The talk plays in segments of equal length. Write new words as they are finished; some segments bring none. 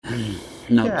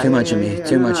No, Yeah, too much of me.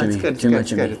 Too much of me. It's Too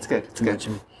much of me. It's good. Too much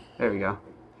of me. There we go.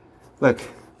 Look,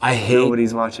 I hate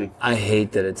nobody's watching. I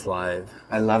hate that it's live.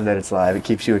 I love that it's live. It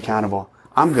keeps you accountable.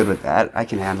 I'm good with that. I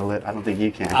can handle it. I don't think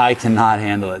you can. I cannot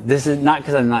handle it. This is not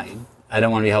because I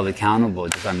don't want to be held accountable.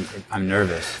 Just I'm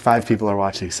nervous. 5 people are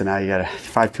watching, so now you gotta.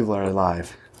 5 people are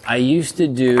live. I used to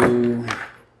do.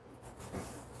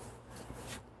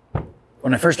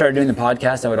 When I first started doing the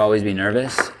podcast, I would always be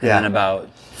nervous. And then about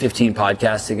 15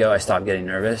 podcasts ago, I stopped getting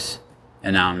nervous.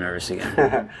 And now I'm nervous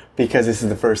again. Because this is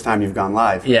the first time you've gone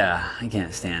live. Yeah, I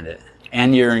can't stand it.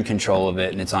 And you're in control of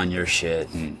it, and it's on your shit.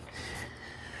 And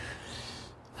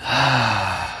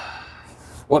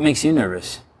what makes you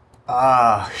nervous?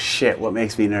 Shit. What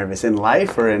makes me nervous? In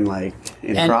life or in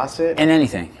CrossFit? In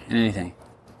anything.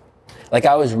 Like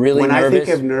I was really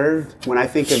nervous. When I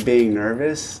think of being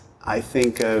nervous, I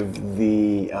think of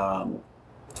the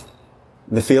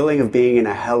feeling of being in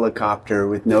a helicopter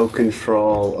with no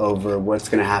control over what's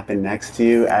going to happen next to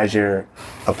you as you're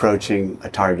approaching a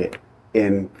target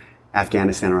in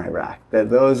Afghanistan or Iraq.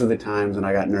 Those are the times when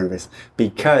I got nervous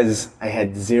because I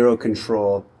had zero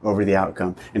control over the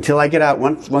outcome. Until I get out,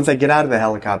 once I get out of the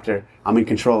helicopter, I'm in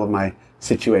control of my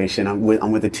situation. I'm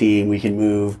with the team. We can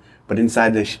move. But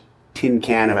inside the tin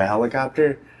can of a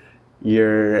helicopter,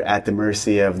 you're at the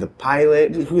mercy of the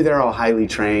pilot, who they're all highly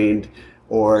trained,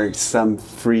 or some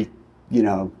freak,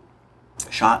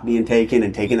 shot being taken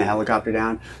and taking the helicopter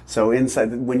down. So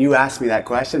when you asked me that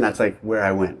question, that's like where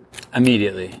I went.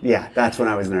 Immediately. Yeah, that's when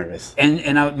I was nervous.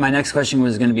 My next question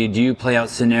was going to be, do you play out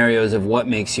scenarios of what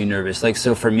makes you nervous? Like,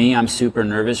 so for me, I'm super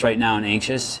nervous right now and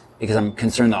anxious because I'm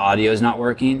concerned the audio is not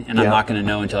working and I'm not going to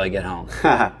know until I get home.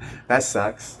 That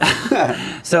sucks.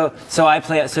 So I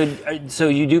play out, so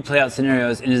you do play out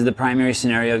scenarios, and is the primary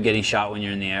scenario getting shot when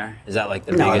you're in the air? Is that like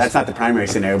the biggest? No, that's not the primary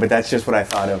scenario, but that's just what I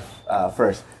thought of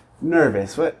first.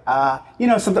 Nervous. What?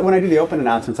 Something when I do the open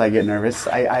announcements, I get nervous.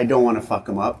 I don't want to fuck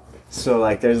them up. So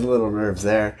there's little nerves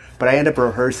there, but I end up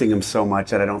rehearsing them so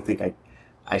much that I don't think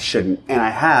I shouldn't. And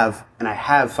I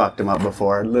have fucked them up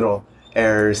before. Little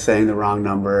errors, saying the wrong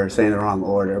number, saying the wrong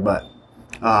order, but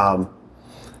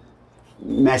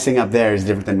messing up there is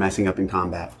different than messing up in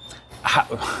combat.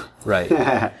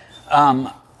 Right.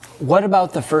 What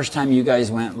about the first time you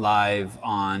guys went live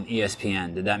on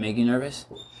ESPN? Did that make you nervous?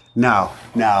 No.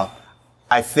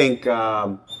 I think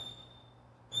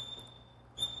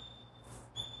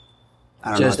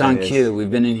just on cue.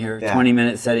 We've been in here 20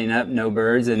 minutes setting up, no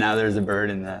birds, and now there's a bird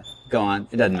in the. Go on.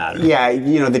 It doesn't matter. Yeah,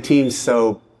 the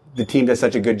team does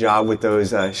such a good job with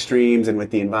those streams and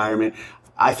with the environment.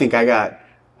 I think I got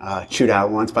chewed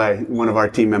out once by one of our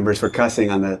team members for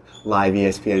cussing on the live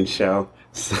ESPN show.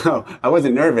 So I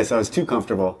wasn't nervous. I was too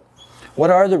comfortable. What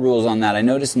are the rules on that? I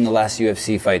noticed in the last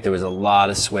UFC fight there was a lot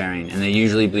of swearing, and they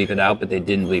usually bleep it out, but they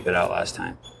didn't bleep it out last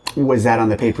time. Was that on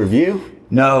the pay-per-view?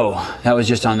 No, that was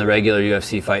just on the regular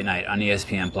UFC fight night on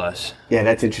ESPN+. Yeah,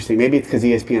 that's interesting. Maybe it's because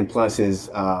ESPN+ is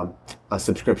a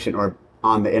subscription or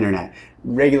on the internet.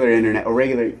 Regular internet or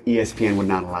regular ESPN would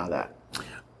not allow that.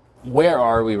 Where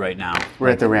are we right now? We're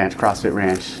at the ranch, CrossFit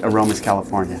Ranch, Aromas,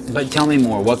 California. But tell me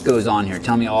more. What goes on here?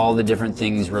 Tell me all the different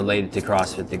things related to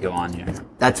CrossFit that go on here.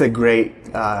 That's a great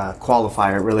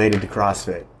qualifier related to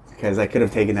CrossFit, because I could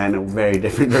have taken that in a very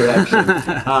different direction.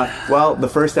 Well, the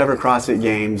first ever CrossFit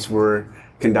Games were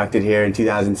conducted here in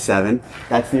 2007.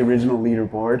 That's the original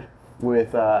leaderboard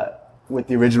with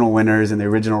the original winners and the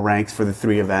original ranks for the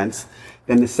 3 events.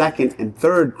 Then the second and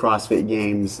third CrossFit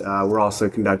Games were also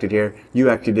conducted here. You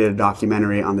actually did a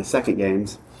documentary on the second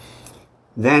Games.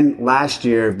 Then last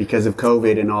year, because of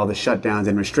COVID and all the shutdowns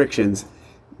and restrictions,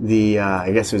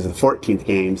 I guess it was the 14th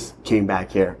Games came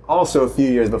back here. Also a few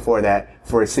years before that,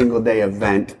 for a single day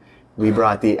event, we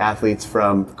brought the athletes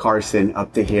from Carson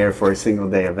up to here for a single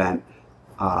day event,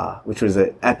 which was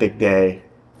an epic day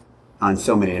on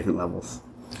so many different levels.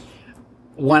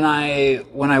 When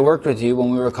I worked with you,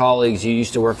 when we were colleagues, you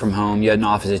used to work from home. You had an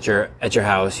office at your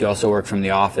house. You also worked from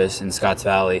the office in Scotts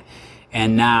Valley.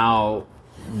 And now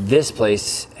this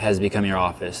place has become your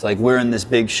office. Like, we're in this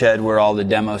big shed where all the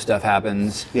demo stuff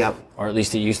happens. Yep. Or at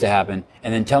least it used to happen.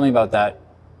 And then tell me about that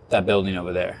building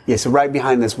over there. Yeah, so right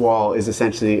behind this wall is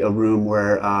essentially a room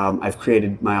where I've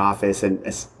created my office and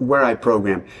where I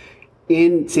program.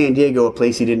 In San Diego, a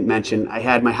place you didn't mention, I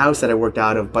had my house that I worked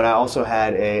out of, but I also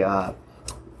had a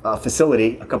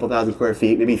facility, a couple thousand square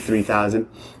feet, maybe 3,000,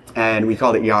 and we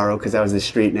called it Yarrow because that was the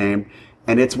street name,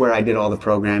 and it's where I did all the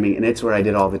programming, and it's where I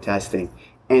did all the testing.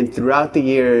 And throughout the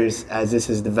years, as this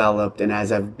has developed, and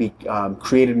as I've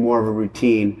created more of a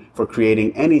routine for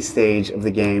creating any stage of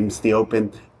the games, the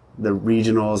open, the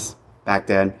regionals back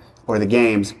then, or the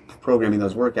games, programming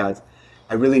those workouts,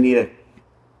 I really need a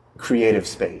creative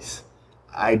space.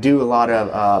 I do a lot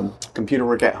of computer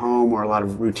work at home or a lot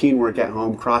of routine work at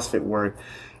home, CrossFit work.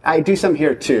 I do some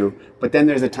here too, but then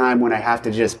there's a time when I have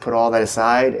to just put all that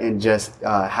aside and just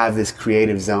have this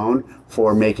creative zone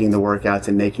for making the workouts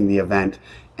and making the event.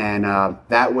 And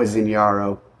that was in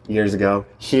Yarrow years ago.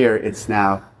 Here, it's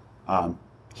now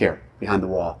here, behind the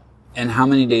wall. And how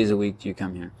many days a week do you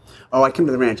come here? Oh, I come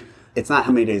to the ranch. It's not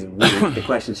how many days a week. The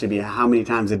question should be how many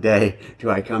times a day do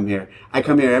I come here? I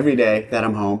come here every day that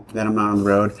I'm home, that I'm not on the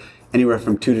road, anywhere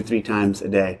from 2 to 3 times a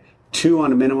day. 2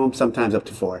 on a minimum, sometimes up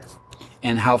to 4.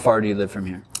 And how far do you live from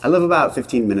here? I live about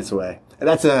 15 minutes away.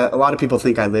 That's a lot of people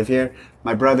think I live here.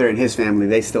 My brother and his family,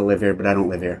 they still live here, but I don't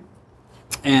live here.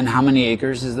 And how many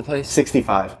acres is the place?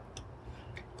 65.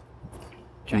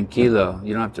 Tranquilo.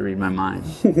 You don't have to read my mind.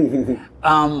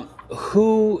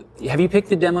 Have you picked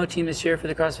the demo team this year for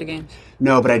the CrossFit Games?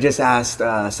 No, but I just asked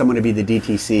someone to be the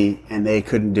DTC, and they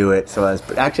couldn't do it. So I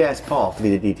actually asked Paul to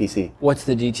be the DTC. What's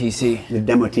the DTC? The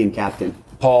demo team captain.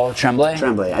 Paul Tremblay?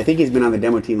 Tremblay. I think he's been on the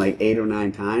demo team like 8 or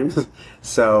 9 times.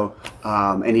 So,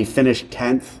 and he finished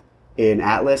 10th in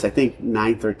Atlas. I think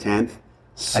 9th or 10th.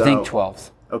 So, I think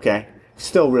 12th. Okay.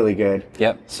 Still really good.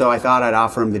 Yep. So I thought I'd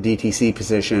offer him the DTC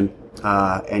position,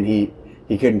 and he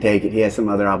couldn't take it. He has some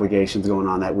other obligations going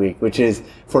on that week, which is,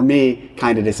 for me,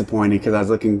 kind of disappointing because I was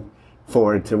looking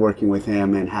forward to working with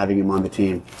him and having him on the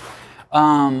team.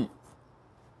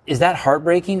 Is that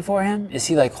heartbreaking for him? Is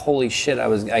he like, holy shit,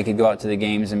 I could go out to the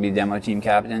games and be demo team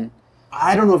captain?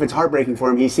 I don't know if it's heartbreaking for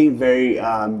him. He seemed very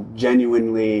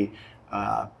genuinely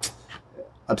not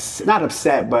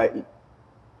upset, but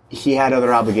he had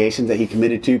other obligations that he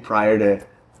committed to prior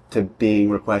to being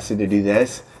requested to do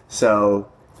this. So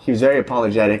he was very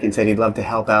apologetic and said he'd love to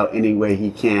help out any way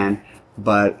he can,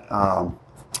 but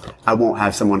I won't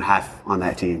have someone half on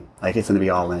that team. Like, it's going to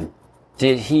be all in.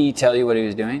 Did he tell you what he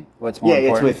was doing? What's more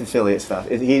important? Yeah, it's with affiliate stuff.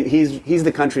 He's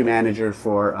the country manager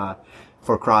for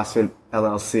CrossFit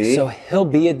LLC. So he'll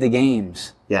be at the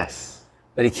games. Yes.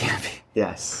 But he can't be.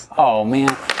 Yes. Oh,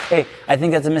 man. Hey, I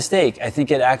think that's a mistake. I think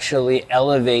it actually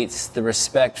elevates the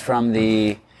respect from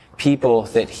the people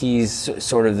that he's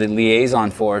sort of the liaison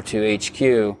for to HQ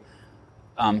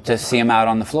to see him out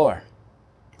on the floor.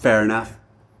 Fair enough.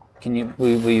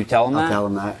 Will you tell him that? I'll tell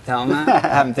him that. Tell him that?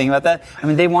 Have him think about that? I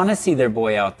mean, they want to see their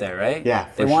boy out there, right? Yeah,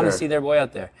 They want to see their boy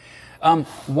out there.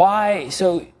 Why?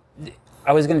 So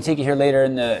I was going to take you here later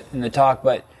in the talk,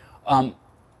 but I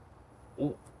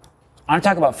want to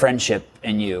talk about friendship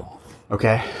and you.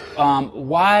 Okay.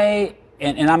 Why?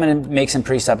 And I'm going to make some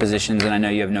presuppositions, and I know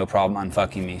you have no problem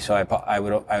unfucking me, so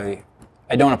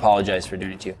I don't apologize for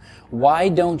doing it to you. Why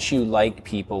don't you like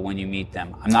people when you meet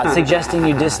them? I'm not suggesting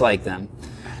you dislike them,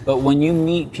 but when you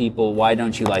meet people, why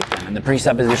don't you like them? And the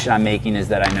presupposition I'm making is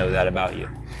that I know that about you.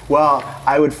 Well,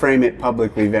 I would frame it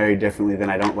publicly very differently than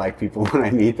I don't like people when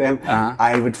I meet them. Uh-huh.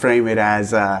 I would frame it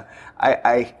as I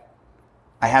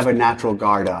have a natural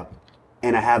guard up,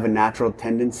 and I have a natural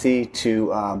tendency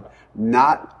to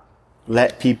not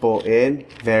let people in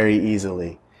very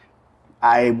easily.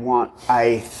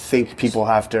 I think people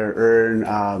have to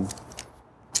earn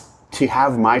to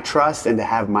have my trust and to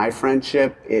have my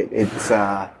friendship. It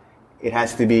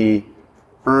has to be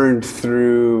earned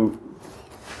through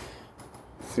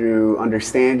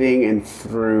understanding and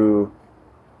through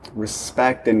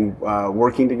respect and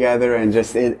working together, and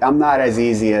I'm not as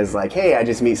easy as like, hey, I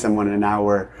just meet someone and now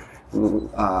we're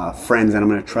friends and I'm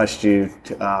going to trust you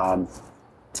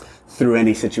through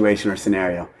any situation or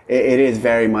scenario. It is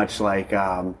very much like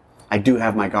I do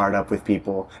have my guard up with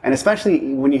people, and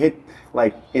especially when you hit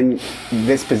like in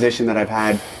this position that I've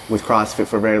had with CrossFit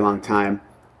for a very long time,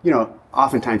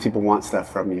 oftentimes people want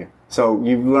stuff from you. So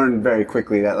you learn very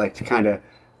quickly that like to kind of,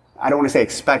 I don't want to say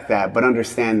expect that, but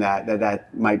understand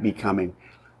that might be coming.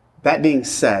 That being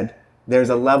said, there's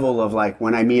a level of like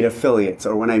when I meet affiliates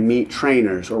or when I meet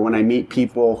trainers or when I meet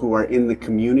people who are in the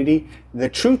community, the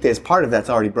truth is part of that's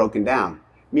already broken down.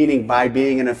 Meaning by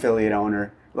being an affiliate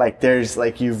owner, like there's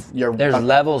like there's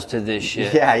levels to this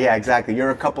shit. Yeah, exactly.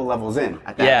 You're a couple levels in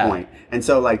at that point. And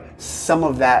so like some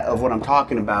of that of what I'm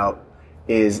talking about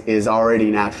is already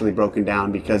naturally broken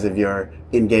down because of your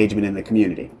engagement in the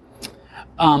community.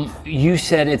 You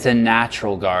said it's a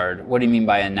natural guard. What do you mean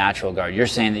by a natural guard? You're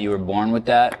saying that you were born with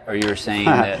that, or you're saying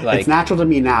that like it's natural to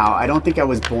me now. I don't think I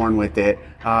was born with it.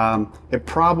 It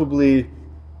probably.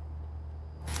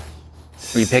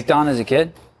 Were you picked on as a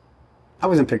kid? I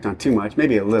wasn't picked on too much,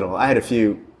 maybe a little. I had a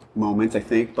few moments, I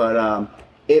think, but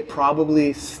it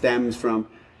probably stems from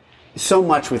so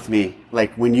much with me.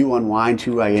 Like when you unwind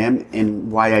who I am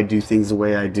and why I do things the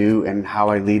way I do and how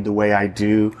I lead the way I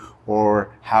do,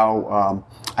 or how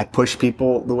I push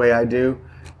people the way I do.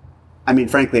 I mean,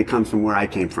 frankly, it comes from where I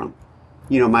came from.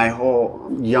 My whole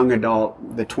young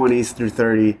adult, the 20s through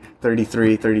 30,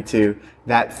 33, 32,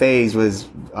 that phase was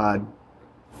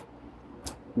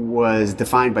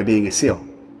defined by being a SEAL.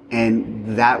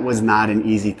 And that was not an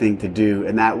easy thing to do.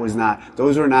 And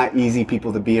those were not easy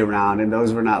people to be around. And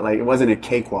those were not it wasn't a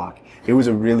cakewalk. It was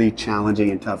a really challenging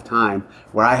and tough time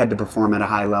where I had to perform at a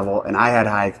high level, and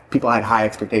people had high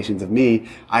expectations of me.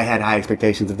 I had high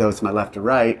expectations of those to my left or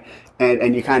right.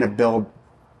 And you kind of build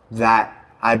that.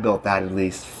 I built that at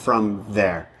least from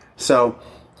there. So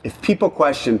if people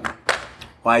question,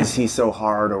 why is he so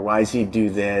hard, or why does he do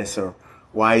this, or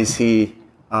why is he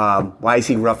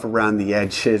rough around the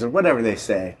edges, or whatever they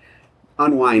say,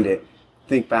 unwind it,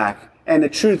 think back. And the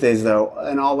truth is, though,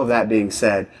 and all of that being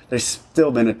said, there's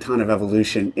still been a ton of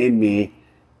evolution in me,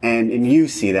 and you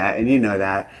see that, and you know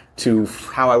that, to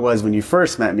how I was when you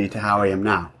first met me to how I am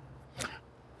now.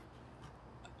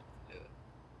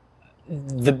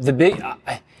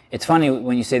 It's funny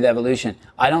when you say the evolution.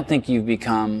 I don't think you've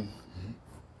become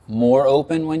more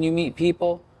open when you meet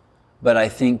people, but I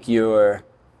think you're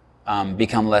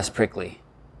become less prickly.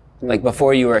 Like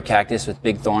before, you were a cactus with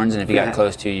big thorns, and if you got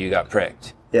close to you got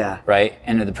pricked. Yeah. Right?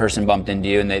 And the person bumped into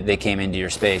you, and they came into your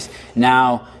space.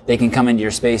 Now they can come into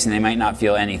your space, and they might not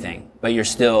feel anything, but you're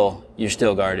still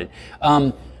guarded.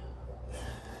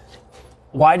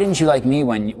 Why didn't you like me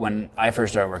when I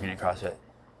first started working at CrossFit?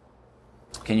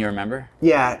 Can you remember?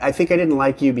 Yeah, I think I didn't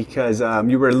like you because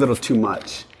you were a little too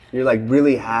much. You're like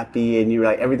really happy, and you were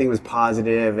like everything was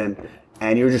positive, and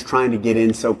you were just trying to get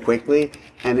in so quickly.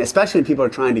 And especially when people are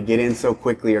trying to get in so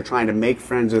quickly, or trying to make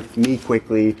friends with me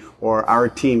quickly, or our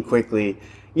team quickly,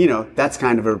 that's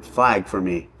kind of a flag for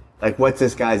me. Like, what's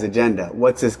this guy's agenda?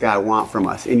 What's this guy want from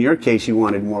us? In your case, you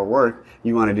wanted more work.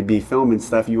 You wanted to be filming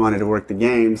stuff. You wanted to work the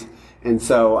games. And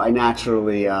so I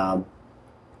naturally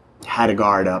had a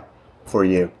guard up for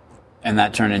you. And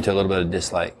that turned into a little bit of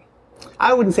dislike.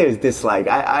 I wouldn't say it was dislike.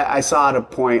 I saw at a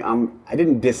point, I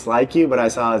didn't dislike you, but I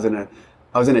saw I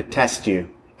was going to test you.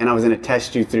 And I was going to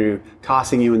test you through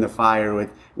tossing you in the fire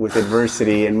with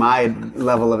adversity, and my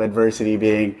level of adversity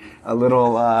being a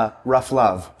little rough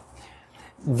love.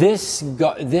 This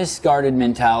guarded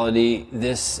mentality,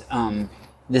 this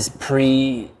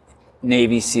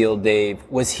pre-Navy SEAL Dave,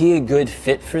 was he a good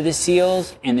fit for the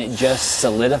SEALs and it just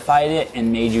solidified it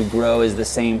and made you grow as the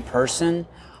same person?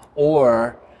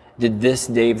 Or did this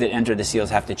Dave that entered the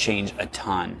SEALs have to change a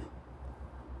ton?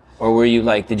 Or were you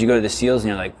like, did you go to the SEALs and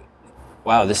you're like,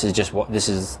 wow, this is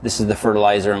the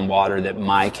fertilizer and water that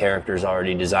my character is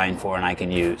already designed for and I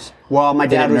can use? Well, my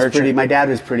dad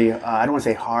was pretty, I don't want to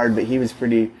say hard, but he was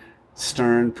pretty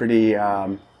stern,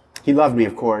 he loved me,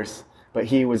 of course, but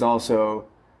he was also,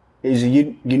 it was a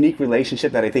unique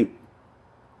relationship that I think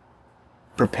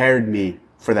prepared me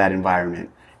for that environment,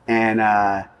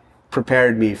 and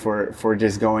prepared me for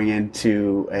just going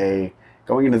into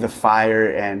the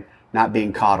fire and not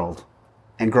being coddled.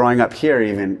 And growing up here,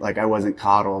 even, like, I wasn't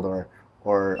coddled or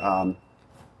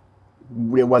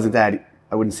it wasn't that,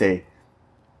 I wouldn't say,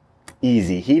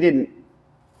 easy. He didn't,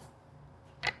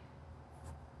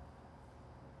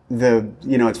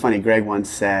 it's funny, Greg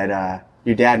once said,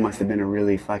 your dad must have been a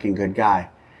really fucking good guy.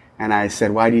 And I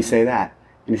said, why do you say that?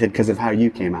 And he said, because of how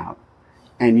you came out.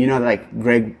 And like,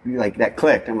 Greg, like, that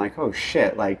clicked. I'm like, oh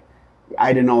shit, like,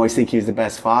 I didn't always think he was the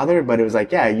best father, but it was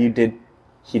like, yeah, he did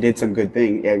some good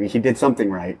thing. Yeah, he did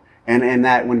something right. And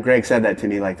that, when Greg said that to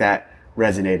me, like, that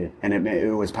resonated, and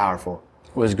it was powerful.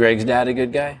 Was Greg's dad a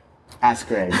good guy? Ask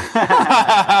Greg.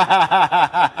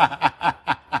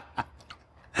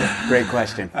 Great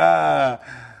question.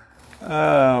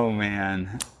 Oh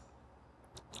man.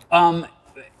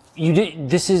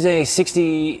 This is a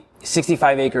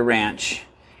 65 acre ranch,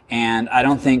 and I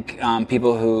don't think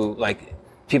people who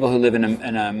live in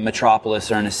a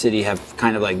metropolis or in a city have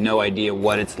kind of like no idea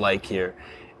what it's like here.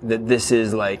 That this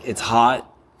is like, it's hot.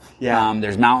 Yeah.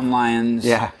 There's mountain lions.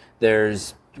 Yeah.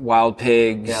 There's wild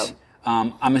pigs. Yep.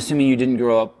 I'm assuming you didn't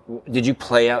grow up. Did you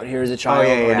play out here as a child?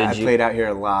 Oh yeah. I played out here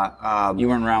a lot. You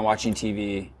weren't around watching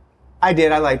TV. I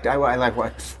did. I liked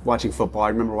watching football. I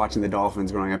remember watching the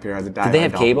Dolphins growing up here as a diehard. Did they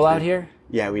have cable out here?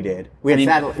 Yeah, we did. We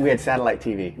had satellite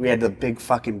TV. We had the big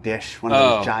fucking dish, one of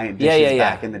those giant dishes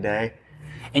back in the day.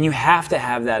 And you have to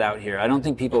have that out here. I don't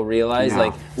think people realize,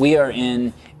 like, we are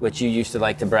in what you used to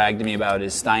like to brag to me about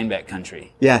is Steinbeck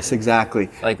country. Yes, exactly.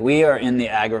 Like, we are in the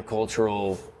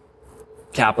agricultural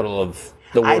capital of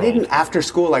the world. After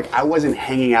school, like, I wasn't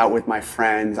hanging out with my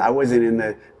friends. I wasn't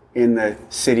in the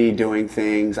city doing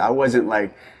things. I wasn't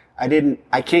like,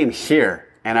 I came here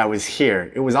and I was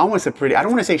here. It was almost a pretty, I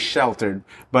don't want to say sheltered,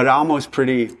 but almost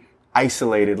pretty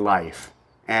isolated life.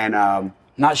 And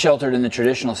not sheltered in the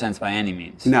traditional sense by any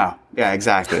means. no, yeah,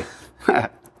 exactly.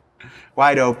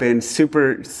 Wide open,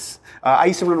 super. I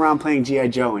used to run around playing G.I.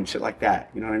 Joe and shit like that.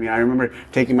 You know what I mean? I remember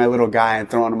taking my little guy and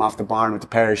throwing him off the barn with the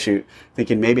parachute,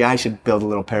 thinking maybe I should build a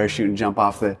little parachute and jump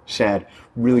off the shed.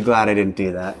 Really glad I didn't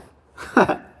do that.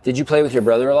 Did you play with your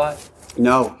brother a lot?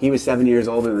 No, he was 7 years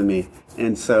older than me.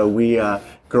 And so we,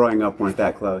 growing up, weren't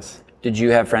that close. Did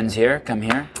you have friends here? Come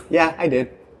here? Yeah, I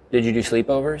did. Did you do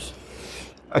sleepovers?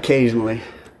 Occasionally.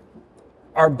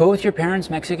 Are both your parents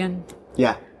Mexican?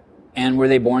 Yeah. And were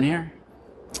they born here?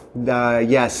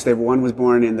 Yes, one was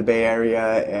born in the Bay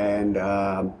Area, and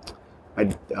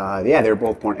they were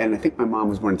both born. And I think my mom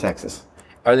was born in Texas.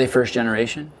 Are they first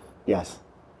generation? Yes.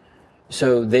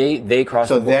 So they crossed.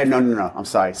 So no. I'm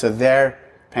sorry. So their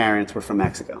parents were from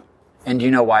Mexico. And do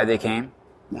you know why they came?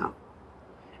 No.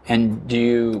 And do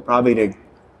you probably to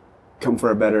come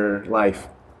for a better life,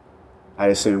 I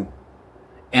assume.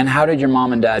 And how did your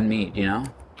mom and dad meet? Do you know?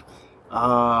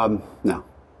 No.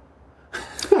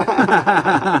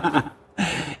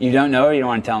 You don't know, or you don't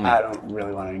want to tell me? I don't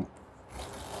really want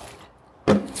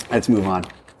to. Let's move on.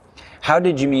 How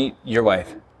did you meet your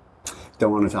wife?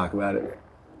 Don't want to talk about it.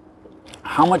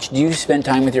 How much do you spend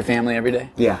time with your family every day?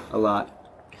 Yeah, a lot.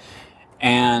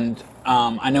 And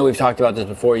I know we've talked about this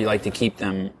before. You like to keep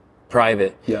them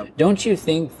private. Yep. Don't you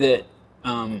think that?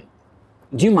 Do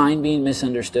you mind being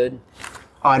misunderstood?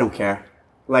 Oh, I don't care.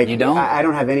 Like, you don't? I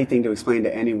don't have anything to explain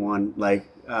to anyone. Like,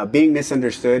 being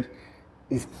misunderstood,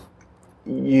 does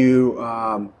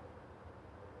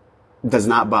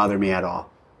not bother me at all.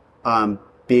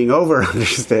 Being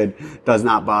over-understood does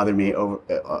not bother me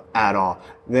at all.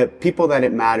 The people that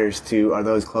it matters to are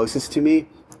those closest to me,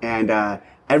 and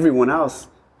everyone else,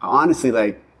 honestly,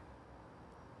 like,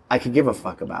 I could give a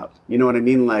fuck about. You know what I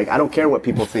mean? Like, I don't care what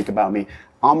people think about me,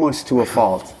 almost to a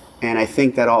fault. And I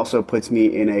think that also puts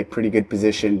me in a pretty good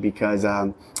position because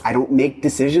I don't make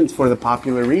decisions for the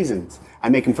popular reasons. I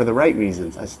make them for the right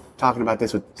reasons. I was talking about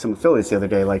this with some affiliates the other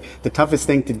day. Like, the toughest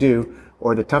thing to do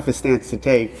or the toughest stance to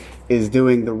take is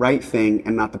doing the right thing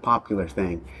and not the popular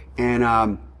thing. And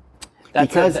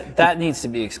that needs to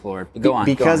be explored. Go on.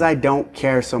 Because I don't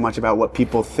care so much about what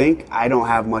people think, I don't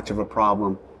have much of a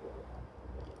problem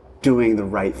doing the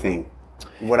right thing.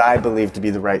 What I believe to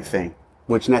be the right thing.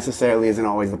 Which necessarily isn't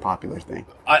always the popular thing.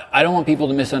 I don't want people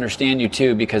to misunderstand you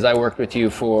too, because I worked with you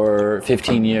for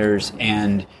 15 years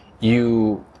and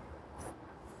you,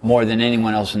 more than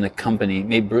anyone else in the company,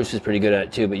 maybe Bruce is pretty good at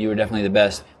it too, but you were definitely the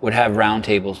best, would have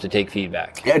roundtables to take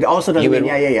feedback. It also doesn't mean,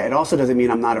 It also doesn't mean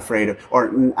I'm not afraid of, or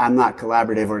I'm not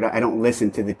collaborative, or I don't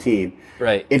listen to the team.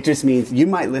 Right. It just means you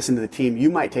might listen to the team, you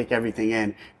might take everything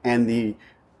in, and the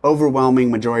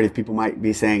overwhelming majority of people might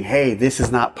be saying, hey, this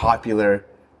is not popular,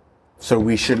 so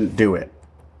we shouldn't do it.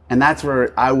 And that's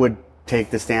where I would take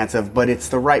the stance of, but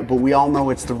we all know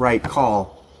it's the right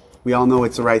call. We all know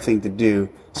it's the right thing to do,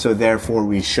 so therefore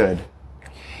we should.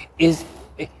 I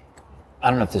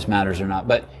don't know if this matters or not,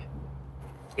 but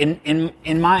in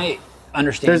my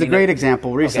understanding... There's a great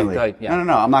example recently. Okay, go ahead, yeah.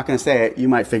 No, I'm not going to say it. You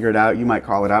might figure it out, you might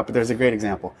call it out, but there's a great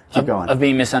example. Keep going. Of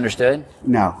being misunderstood?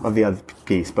 No, of the other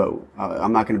piece, but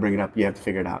I'm not going to bring it up. You have to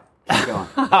figure it out. Keep going.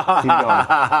 Keep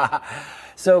going.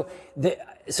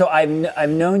 So I've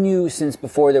known you since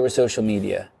before there was social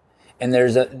media,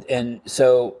 and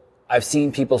so I've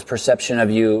seen people's perception of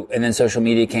you, and then social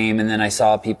media came, and then I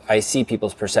see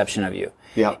people's perception of you.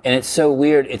 Yeah. And it's so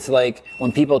weird. It's like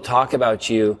when people talk about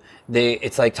you,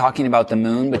 it's like talking about the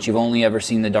moon, but you've only ever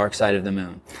seen the dark side of the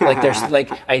moon.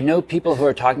 Like I know people who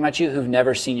are talking about you who've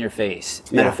never seen your face,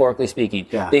 metaphorically speaking.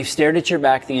 Yeah. They've stared at your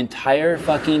back the entire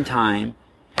fucking time.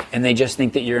 And they just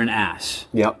think that you're an ass.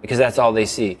 Yep. Because that's all they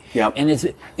see. Yep.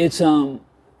 And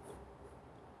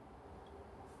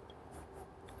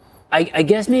I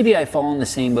guess maybe I fall in the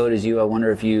same boat as you. I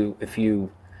wonder if this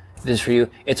is for you.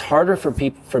 It's harder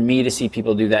for me to see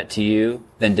people do that to you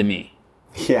than to me.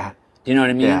 Yeah. Do you know what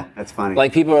I mean? Yeah, that's funny.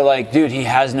 Like, people are like, dude, he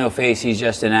has no face, he's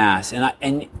just an ass.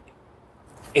 And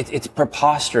it's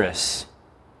preposterous.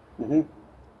 Mm-hmm.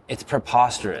 It's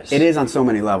preposterous. It is on so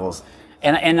many levels.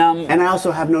 And I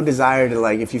also have no desire to,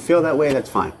 like, if you feel that way, that's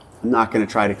fine. I'm not going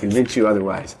to try to convince you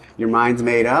otherwise. Your mind's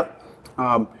made up.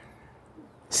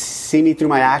 See me through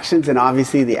my actions, and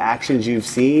obviously the actions you've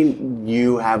seen,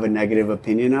 you have a negative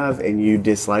opinion of, and you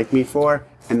dislike me for,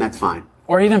 and that's fine.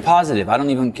 Or even positive. I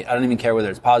don't even care whether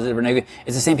it's positive or negative.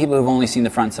 It's the same people who've only seen the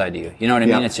front side of you. You know what I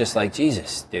mean? It's just like,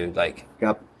 Jesus, dude, like.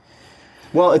 Yep.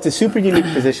 Well, it's a super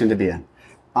unique position to be in,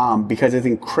 because it's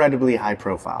incredibly high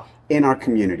profile in our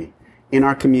community. in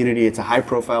our community. It's a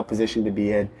high-profile position to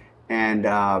be in.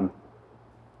 And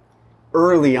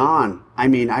early on, I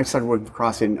mean, I started working for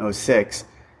CrossFit in 06.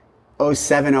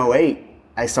 07, 08,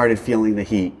 I started feeling the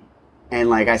heat. And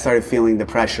like I started feeling the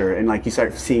pressure, and like you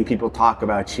start seeing people talk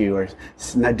about you or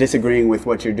not disagreeing with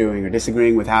what you're doing or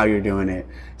disagreeing with how you're doing it.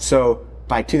 So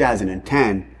by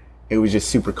 2010, it was just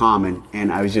super common,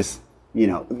 and I was just, you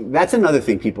know, that's another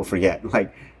thing people forget,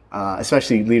 like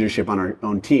especially leadership on our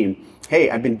own team. Hey,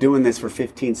 I've been doing this for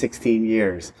 15, 16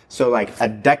 years. So like a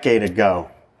decade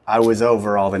ago, I was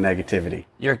over all the negativity.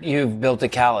 You've built a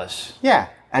callus. Yeah,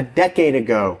 a decade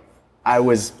ago, I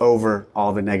was over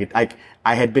all the negative.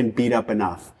 I had been beat up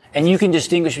enough. And you can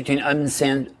distinguish between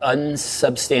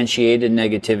unsubstantiated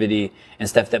negativity and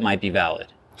stuff that might be valid.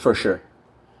 For sure.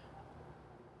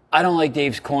 I don't like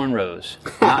Dave's cornrows.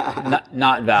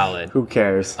 Not valid. Who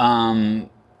cares?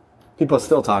 People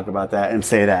still talk about that and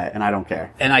say that, and I don't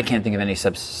care. And I can't think of any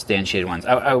substantiated ones.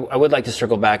 I would like to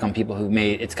circle back on people who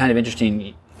made, it's kind of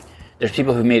interesting, there's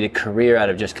people who made a career out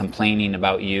of just complaining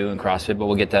about you and CrossFit, but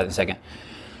we'll get to that in a second.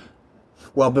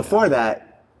 Well, before that,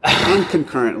 and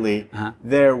concurrently,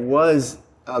 there was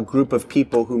a group of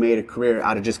people who made a career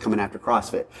out of just coming after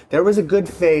CrossFit. There was a good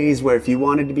phase where if you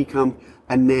wanted to become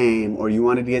a name or you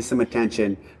wanted to get some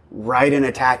attention, write an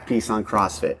attack piece on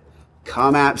CrossFit.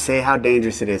 Come out, say how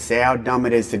dangerous it is, say how dumb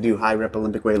it is to do high rep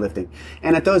Olympic weightlifting.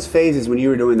 And at those phases when you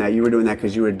were doing that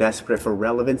because you were desperate for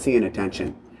relevancy and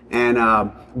attention. And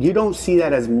you don't see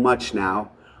that as much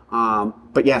now.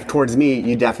 But yeah, towards me,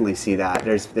 you definitely see that.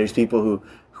 There's people who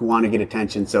want to get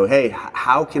attention. So, hey,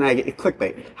 how can I get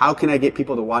clickbait? How can I get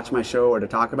people to watch my show or to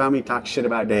talk about me? Talk shit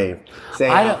about Dave. Say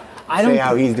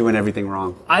how he's doing everything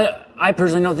wrong. I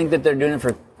personally don't think that they're doing it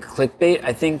for clickbait.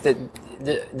 I think that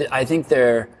I think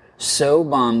they're so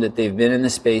bummed that they've been in the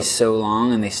space so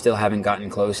long and they still haven't gotten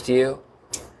close to you.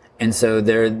 And so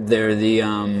they're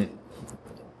the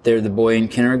boy in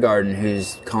kindergarten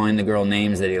who's calling the girl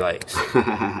names that he likes.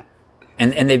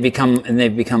 And they've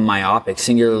become myopic,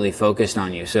 singularly focused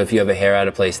on you. So if you have a hair out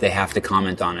of place, they have to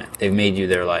comment on it. They've made you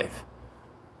their life.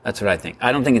 That's what I think.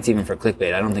 I don't think it's even for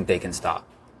clickbait. I don't think they can stop.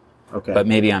 Okay. But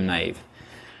maybe I'm naive.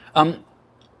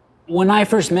 When I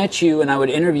first met you and I would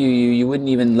interview you, you wouldn't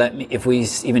even let me, if we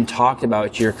even talked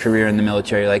about your career in the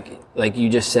military, like you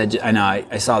just said, I know,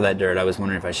 I saw that dirt. I was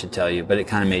wondering if I should tell you, but it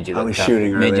kind of made you look tough. I was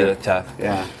shooting earlier. Made you look tough.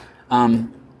 Yeah.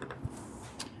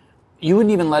 You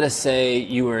wouldn't even let us say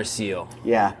you were a SEAL.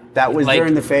 Yeah, that was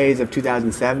during the phase of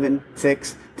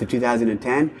 2006 to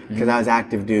 2010 because I was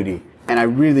active duty. And I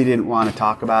really didn't want to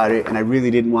talk about it, and I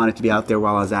really didn't want it to be out there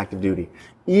while I was active duty.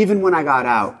 Even when I got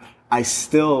out, I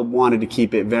still wanted to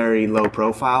keep it very low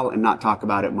profile and not talk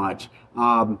about it much.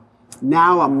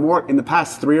 Now I'm more, in the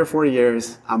past 3 or 4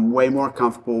 years, I'm way more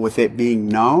comfortable with it being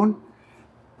known,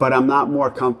 but I'm not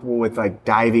more comfortable with like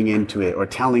diving into it or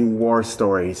telling war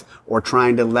stories or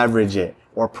trying to leverage it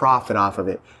or profit off of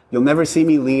it. You'll never see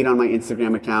me lead on my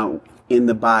Instagram account in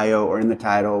the bio or in the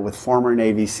title with former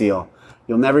Navy SEAL.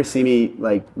 You'll never see me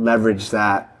like leverage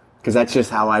that because that's just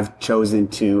how I've chosen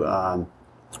to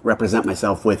represent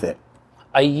myself with it.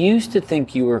 I used to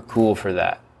think you were cool for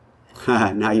that.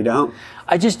 Now you don't?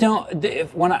 I just don't.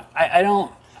 I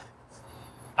don't.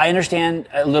 I understand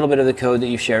a little bit of the code that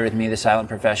you shared with me, the silent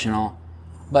professional,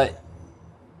 but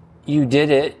you did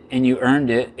it and you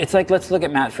earned it. It's like, let's look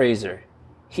at Matt Fraser.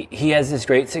 He has this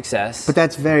great success. But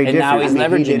that's very different. And now he's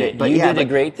leveraging it. But you did a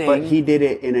great thing. But he did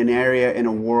it in an area, in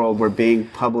a world where being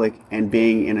public and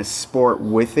being in a sport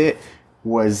with it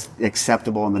was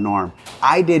acceptable in the norm.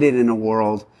 I did it in a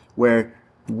world where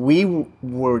we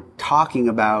were talking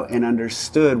about and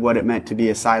understood what it meant to be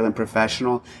a silent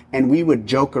professional, and we would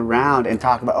joke around and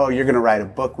talk about, oh, you're going to write a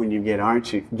book when you get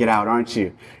out, aren't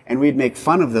you? And we'd make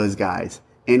fun of those guys.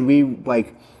 And we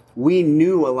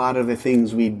knew a lot of the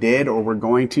things we did or were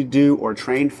going to do or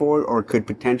trained for or could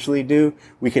potentially do,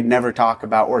 we could never talk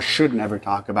about or should never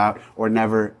talk about or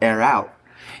never air out.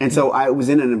 And so I was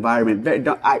in an environment,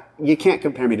 you can't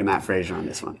compare me to Matt Fraser on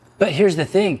this one. But here's the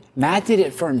thing, Matt did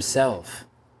it for himself.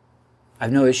 I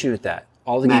have no issue with that.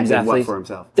 All the Matt games did athletes, what for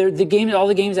himself? All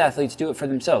the games athletes do it for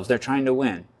themselves. They're trying to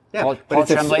win. Yeah, Paul but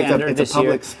Tremblay it's a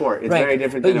public sport. It's right. very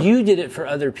different. But you did it for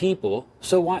other people,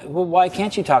 so why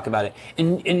can't you talk about it?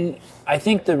 And I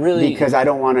think because I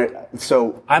don't want to.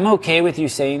 So I'm okay with you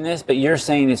saying this, but you're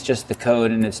saying it's just the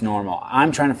code and it's normal.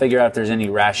 I'm trying to figure out if there's any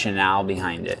rationale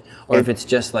behind it, or if it's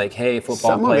just like, hey,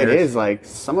 football players.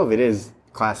 Some of it is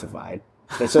classified.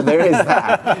 So there is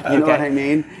that. You know what I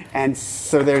mean? And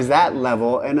so there's that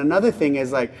level. And another thing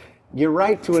is like, you're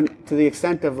right to the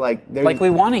extent of like, we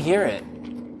want to hear it.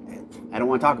 I don't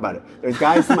want to talk about it. There's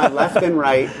guys to my left and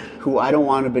right who I don't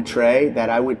want to betray, that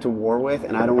I went to war with,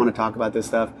 and I don't want to talk about this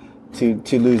stuff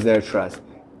to lose their trust.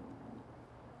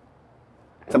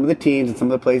 Some of the teams and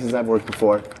some of the places I've worked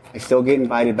before, I still get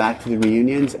invited back to the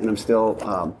reunions, and I'm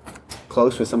still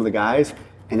close with some of the guys,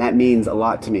 and that means a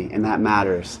lot to me, and that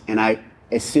matters. And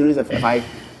as soon as if I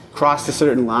crossed a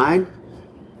certain line,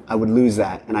 I would lose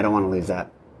that, and I don't want to lose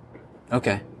that.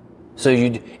 Okay. So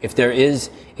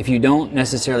if you don't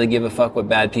necessarily give a fuck what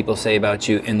bad people say about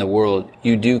you in the world,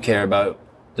 you do care about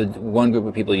the one group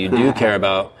of people you do care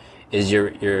about is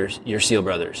your SEAL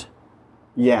brothers.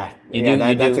 Yeah.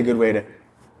 That's a good way to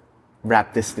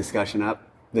wrap this discussion up,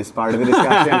 this part of the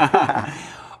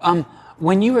discussion.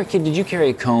 When you were a kid, did you carry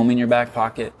a comb in your back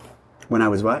pocket? When I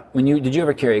was what? Did you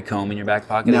ever carry a comb in your back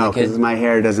pocket? No, because my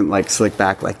hair doesn't like slick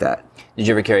back like that. Did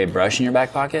you ever carry a brush in your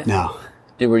back pocket? No.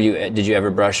 Did you ever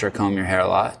brush or comb your hair a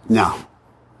lot? No.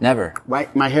 Never.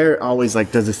 My hair always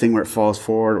like does this thing where it falls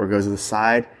forward or goes to the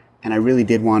side, and I really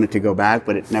did want it to go back,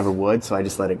 but it never would, so I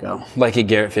just let it go. Like a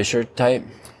Garrett Fisher type?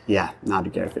 Yeah, not a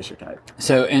Garrett Fisher type.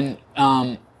 So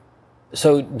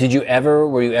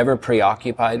were you ever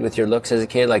preoccupied with your looks as a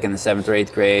kid? Like in the 7th or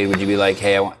 8th grade, would you be like,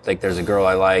 hey, there's a girl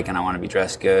I like and I want to be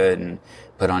dressed good and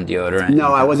put on deodorant?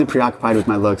 No, I wasn't preoccupied with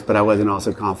my looks, but I wasn't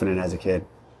also confident as a kid.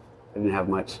 I didn't have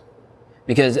much.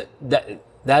 Because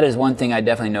that is one thing I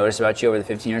definitely noticed about you over the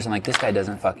 15 years. I'm like, this guy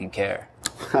doesn't fucking care.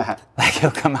 Like he'll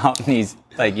come out and he's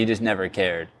like, you just never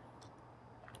cared.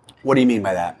 What do you mean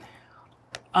by that?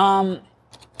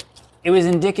 It was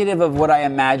indicative of what I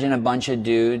imagine a bunch of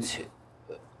dudes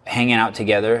hanging out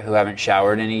together who haven't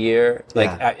showered in a year. Like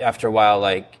after a while,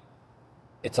 like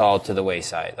it's all to the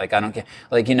wayside. Like I don't care.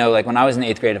 Like, like when I was in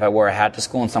 8th grade, if I wore a hat to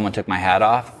school and someone took my hat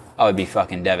off, I would be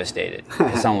fucking devastated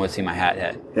because someone would see my hat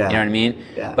head. Yeah. You know what I mean?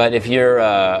 Yeah. But if you're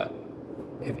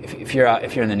if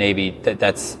you're in the Navy,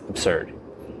 that's absurd.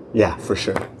 Yeah, for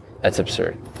sure. That's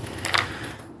absurd.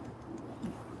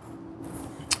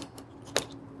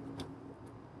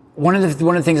 One of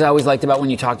the things I always liked about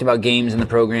when you talked about games and the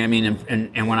programming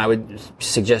and when I would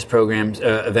suggest programs,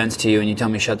 events to you and you tell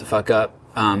me shut the fuck up,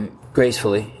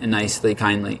 gracefully and nicely,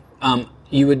 kindly,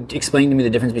 you would explain to me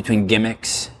the difference between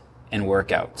gimmicks and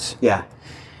workouts. Yeah.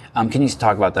 Can you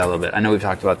talk about that a little bit? I know we've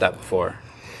talked about that before.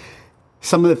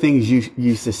 Some of the things you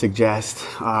used to suggest.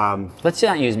 Let's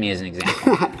not use me as an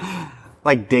example.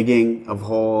 Like digging of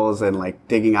holes and like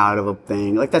digging out of a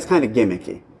thing. Like that's kind of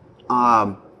gimmicky.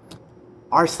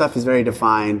 Our stuff is very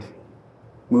defined,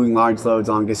 moving large loads,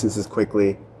 long distances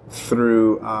quickly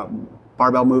through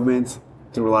barbell movements,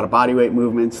 through a lot of body weight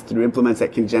movements, through implements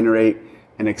that can generate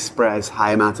and express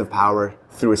high amounts of power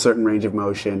through a certain range of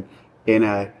motion in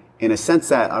a sense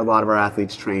that a lot of our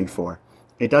athletes trained for.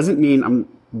 It doesn't mean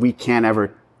we can't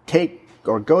ever take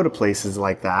or go to places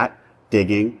like that,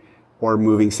 digging or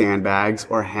moving sandbags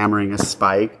or hammering a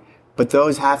spike, but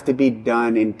those have to be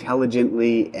done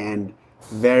intelligently and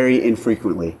very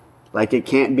infrequently. Like it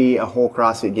can't be a whole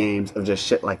CrossFit Games of just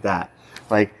shit like that.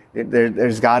 Like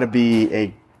there's got to be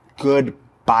a good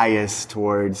bias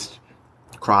towards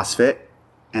CrossFit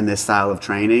and this style of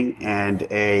training and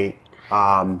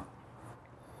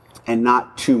and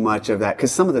not too much of that,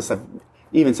 because some of the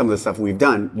stuff we've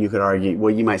done, you could argue,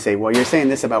 well, you might say, well, you're saying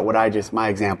this about my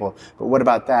example, but what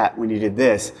about that when you did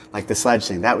this, like the sledge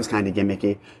thing, that was kind of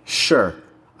gimmicky. Sure,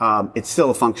 it's still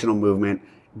a functional movement,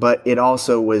 but it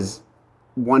also was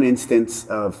one instance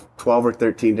of 12 or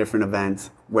 13 different events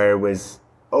where it was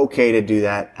okay to do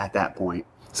that at that point.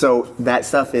 So that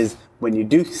stuff is, when you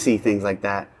do see things like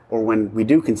that, or when we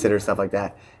do consider stuff like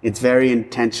that, it's very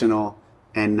intentional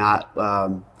and not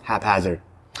haphazard.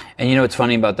 And you know what's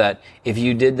funny about that? If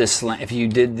you did the sledge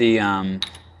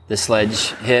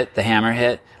hit, the hammer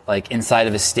hit, like inside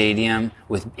of a stadium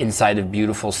with inside of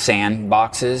beautiful sand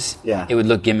boxes, it would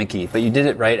look gimmicky. But you did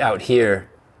it right out here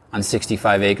on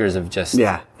 65 acres of just...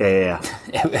 Yeah.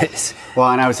 It was, well,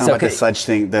 and I was talking about the sledge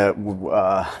thing, the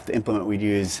implement we'd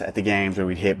use at the games where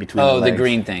we'd hit between the legs. The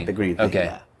green thing. The green thing,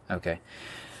 Okay. Okay.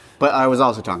 But I was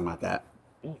also talking about that.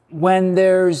 When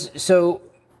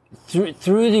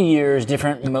through the years,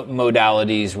 different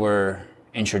modalities were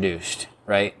introduced,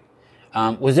 right?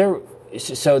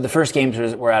 So the first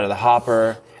games were out of the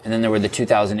hopper, and then there were the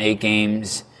 2008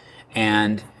 games,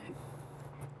 and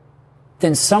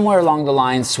then somewhere along the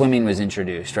line, swimming was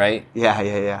introduced, right?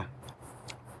 Yeah.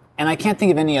 And I can't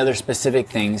think of any other specific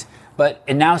things,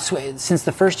 and now since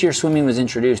the first year swimming was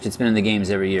introduced, it's been in the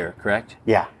games every year, correct?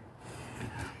 Yeah.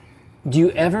 Do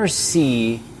you ever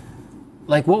see,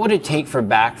 like, what would it take for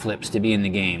backflips to be in the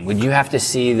game? Would you have to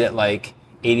see that, like,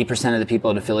 80% of the people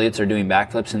at affiliates are doing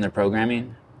backflips in their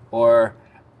programming? Or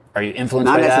Are you influenced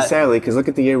Not by that? Not necessarily, because look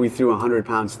at the year we threw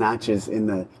 100-pound snatches in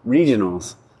the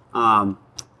regionals.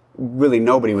 Really,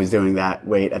 nobody was doing that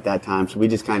weight at that time, so we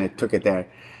just kind of took it there.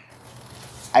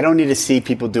 I don't need to see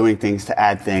people doing things to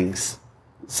add things.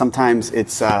 Sometimes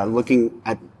it's looking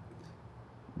at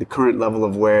the current level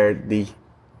of where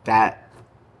that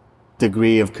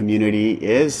degree of community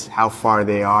is, how far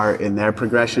they are in their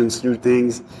progressions through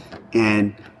things,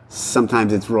 and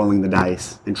sometimes it's rolling the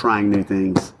dice and trying new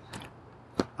things.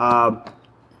 And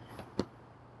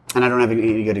I don't have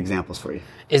any good examples for you.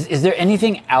 Is there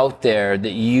anything out there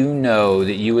that you know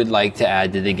that you would like to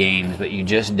add to the games, but you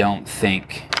just don't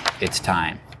think it's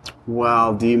time?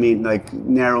 Well, do you mean like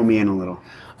narrow me in a little?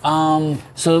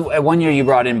 So one year you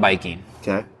brought in biking.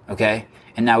 Okay.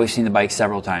 And now we've seen the bike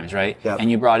several times, right? Yep.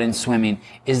 And you brought in swimming.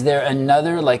 Is there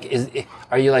another,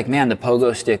 are you like, man, the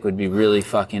pogo stick would be really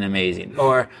fucking amazing?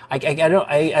 Or I don't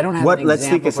have an example. Let's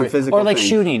think of some physical Or like things.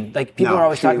 shooting. Like people are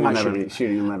always talking about shooting.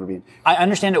 Shooting will never be in. I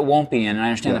understand it won't be in, and I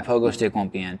understand the pogo stick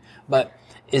won't be in. But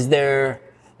is there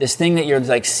this thing that you're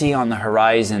like see on the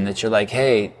horizon that you're like,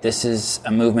 hey, this is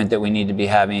a movement that we need to be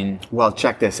having? Well,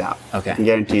 check this out. Okay. I can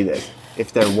guarantee you this.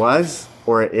 If there was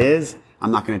or it is,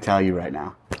 I'm not going to tell you right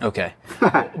now. Okay.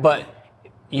 But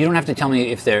you don't have to tell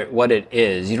me what it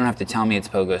is. You don't have to tell me it's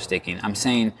pogo sticking. I'm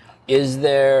saying, is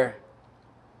there...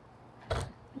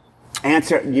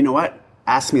 Answer, you know what?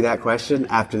 Ask me that question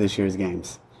after this year's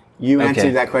games. You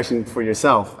answered that question for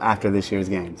yourself after this year's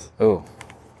games. Oh.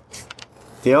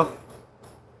 Deal?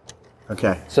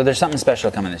 Okay. So there's something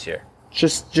special coming this year.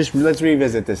 Just let's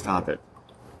revisit this topic.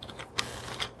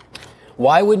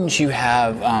 Why wouldn't you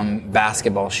have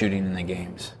basketball shooting in the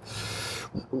games?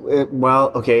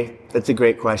 Well, okay, that's a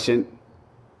great question.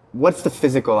 What's the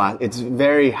physical? It's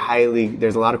very highly,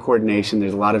 there's a lot of coordination,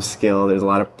 there's a lot of skill, there's a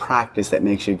lot of practice that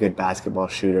makes you a good basketball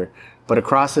shooter. But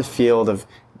across the field of,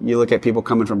 you look at people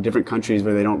coming from different countries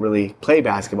where they don't really play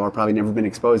basketball, or probably never been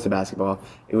exposed to basketball,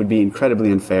 it would be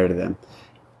incredibly unfair to them.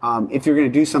 If you're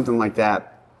going to do something like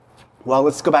that, well,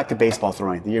 let's go back to baseball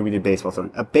throwing, the year we did baseball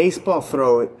throwing.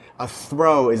 A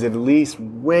throw is at least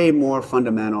way more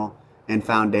fundamental and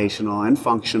foundational and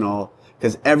functional,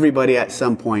 because everybody at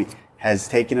some point has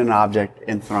taken an object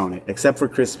and thrown it, except for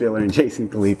Chris Spiller and Jason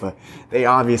Khalifa. They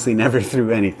obviously never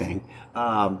threw anything.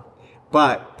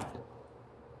 But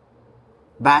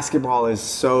basketball is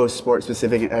so sport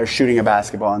specific, or shooting a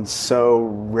basketball, and so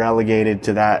relegated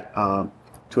to that,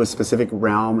 to a specific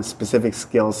realm, a specific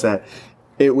skill set.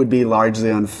 It would be largely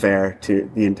unfair to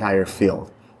the entire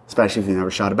field, especially if you've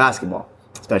never shot a basketball,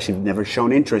 especially if you've never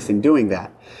shown interest in doing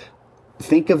that.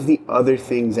 Think of the other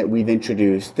things that we've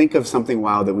introduced. Think of something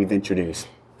wild that we've introduced.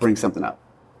 Bring something up.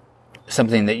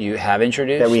 Something that you have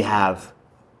introduced? That we have.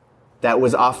 That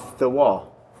was off the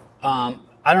wall. I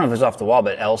don't know if it was off the wall,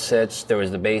 but L-sits, there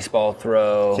was the baseball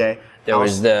throw. Okay. There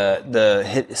was the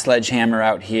hit sledgehammer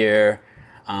out here.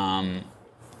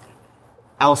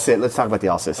 L-sit, let's talk about the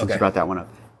L-sit since you brought that one up.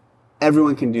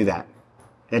 Everyone can do that.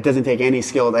 It doesn't take any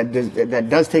skill. That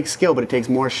does take skill, but it takes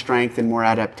more strength and more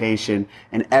adaptation.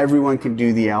 And everyone can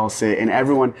do the L-sit, and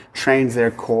everyone trains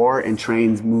their core and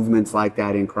trains movements like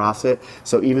that in CrossFit.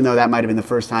 So even though that might have been the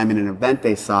first time in an event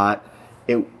they saw it,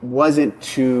 it wasn't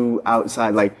too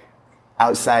outside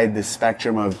the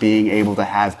spectrum of being able to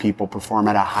have people perform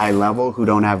at a high level who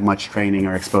don't have much training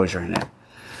or exposure in it.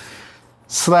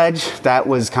 Sledge, that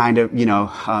was kind of,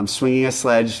 swinging a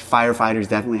sledge. Firefighters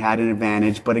definitely had an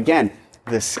advantage. But again,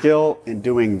 the skill in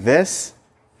doing this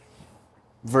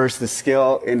versus the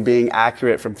skill in being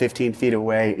accurate from 15 feet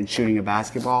away and shooting a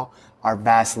basketball are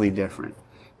vastly different.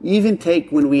 Even take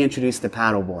when we introduced the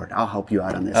paddleboard. I'll help you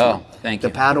out on this. Thank you.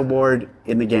 The paddleboard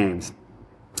in the games.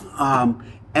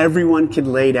 Everyone could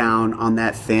lay down on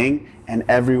that thing and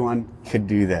everyone could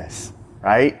do this,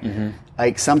 right? Mm-hmm.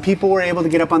 Like some people were able to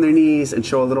get up on their knees and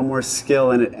show a little more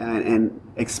skill and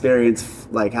experience,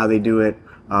 like how they do it.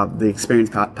 The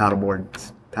experienced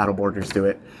paddleboarders do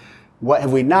it. What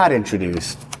have we not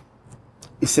introduced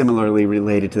similarly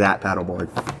related to that paddleboard?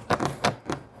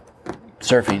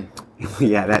 Surfing.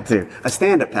 Yeah, that too. A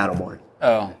stand-up paddleboard.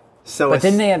 Oh. But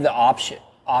didn't they have the option?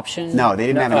 No, they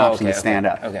didn't have an option to stand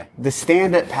up. Okay. The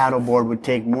stand-up paddleboard would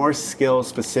take more skill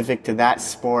specific to that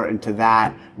sport and to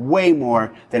that way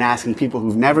more than asking people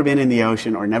who've never been in the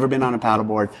ocean or never been on a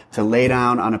paddleboard to lay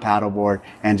down on a paddleboard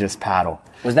and just paddle.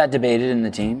 Was that debated in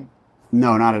the team?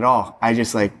 No, not at all. I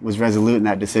just was resolute in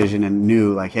that decision and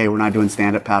knew hey, we're not doing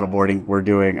stand-up paddleboarding. We're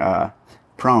doing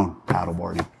prone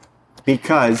paddleboarding.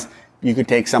 Because you could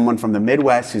take someone from the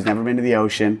Midwest who's never been to the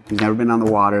ocean, who's never been on the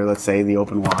water, let's say the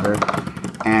open water,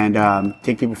 and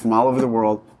take people from all over the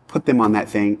world, put them on that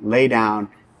thing, lay down,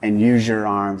 and use your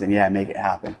arms, and make it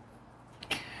happen.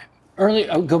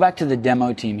 Go back to the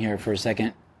demo team here for a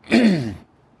second.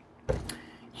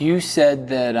 You said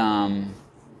that I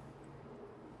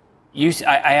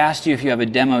asked you if you have a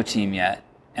demo team yet,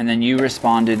 and then you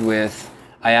responded with,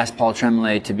 I asked Paul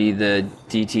Tremblay to be the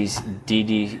DTC,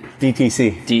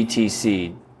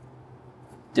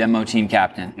 demo team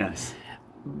captain. Yes.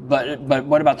 But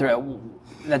what about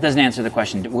that doesn't answer the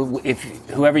question. If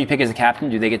whoever you pick as a captain,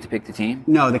 do they get to pick the team?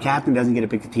 No, the captain doesn't get to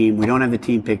pick the team. We don't have the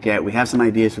team picked yet. We have some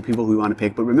ideas for people who we want to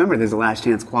pick, but remember, there's a last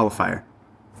chance qualifier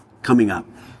coming up.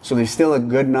 So there's still a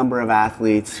good number of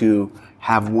athletes who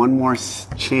have one more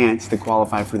chance to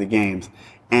qualify for the games,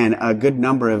 and a good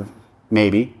number of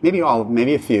maybe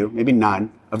a few, maybe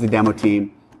none of the demo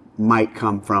team might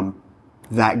come from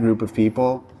that group of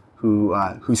people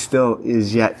who still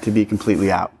is yet to be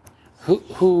completely out.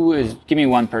 Who is? Give me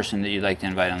one person that you'd like to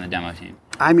invite on the demo team.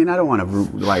 I mean, I don't want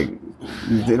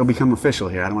to it'll become official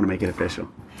here. I don't want to make it official.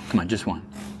 Come on, just one.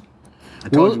 I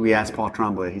told you we asked Paul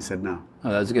Tremblay. He said no. Oh,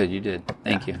 that was good. You did.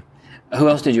 Thank you. Who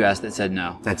else did you ask that said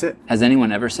no? That's it. Has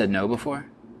anyone ever said no before?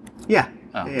 Yeah.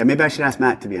 Oh. Yeah. Maybe I should ask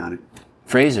Matt to be on it.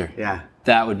 Fraser. Yeah.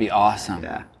 That would be awesome.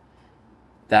 Yeah.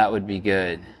 That would be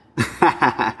good.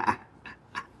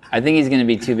 I think he's going to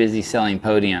be too busy selling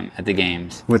Podium at the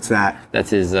games. What's that? That's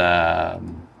his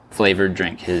flavored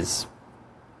drink. His.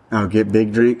 Oh, Get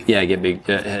Big drink? Yeah, Get Big.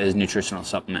 His nutritional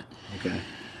supplement. Okay.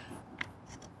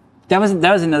 That was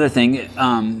another thing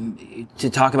to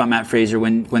talk about Matt Fraser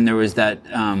when there was that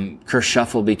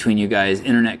kerfuffle between you guys,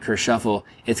 internet kerfuffle.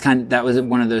 That was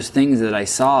one of those things that I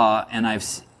saw,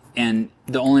 and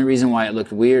the only reason why it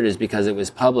looked weird is because it was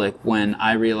public. When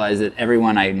I realized that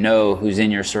everyone I know who's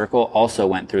in your circle also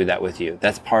went through that with you.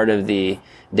 That's part of the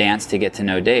dance to get to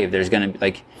know Dave. There's gonna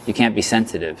be you can't be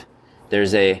sensitive.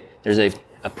 There's a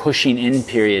pushing in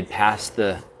period past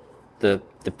the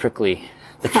prickly.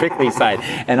 The prickly side,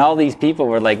 and all these people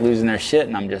were losing their shit,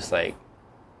 and I'm just like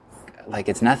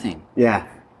it's nothing. Yeah,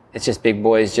 it's just big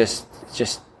boys, just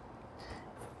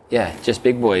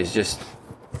big boys, just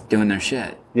doing their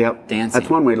shit. Yep, dancing. That's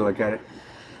one way to look at it.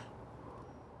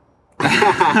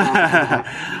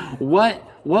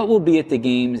 What will be at the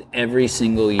games every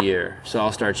single year? So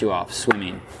I'll start you off.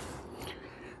 Swimming.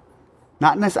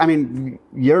 Not necessarily. I mean,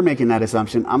 you're making that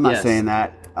assumption. I'm not saying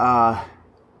that.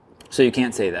 So you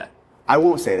can't say that. I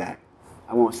won't say that.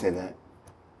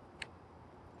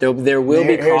 There will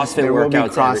be CrossFit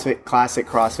workouts. Classic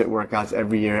CrossFit workouts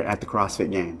every year at the CrossFit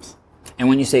Games. And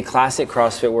when you say classic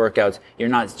CrossFit workouts, you're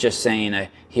not just saying a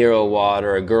hero WOD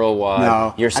or a girl WOD.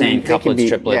 No, you're saying couplets,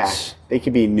 triplets. Yeah, they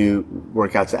could be new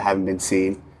workouts that haven't been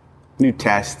seen, new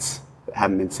tests that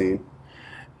haven't been seen.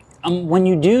 When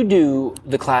you do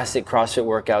the classic CrossFit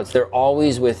workouts, they're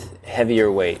always with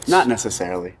heavier weights. Not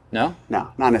necessarily. No?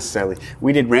 No, not necessarily.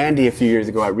 We did Randy a few years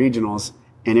ago at regionals,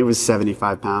 and it was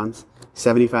 75 pounds,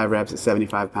 75 reps at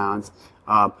 75 pounds.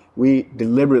 We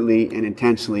deliberately and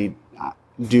intentionally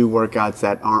do workouts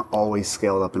that aren't always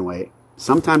scaled up in weight.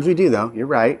 Sometimes we do, though. You're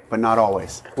right, but not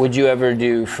always. Would you ever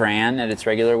do Fran at its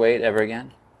regular weight ever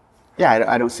again? Yeah,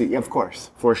 I don't see. Yeah, of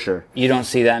course, for sure. You don't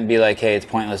see that and be like, hey, it's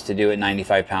pointless to do it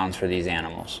 95 pounds for these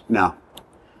animals. No.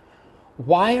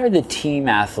 Why are the team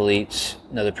athletes,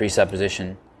 another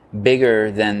presupposition, bigger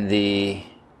than the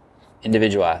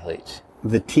individual athletes?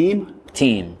 The team?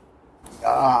 Team.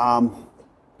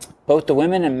 Both the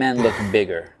women and men look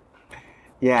bigger.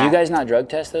 Yeah. Do you guys not drug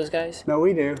test those guys? No,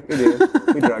 we do. We do.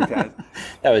 We drug test.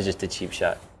 That was just a cheap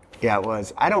shot. Yeah, it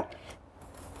was.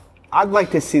 I'd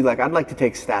like to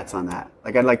take stats on that.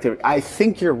 I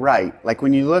think you're right.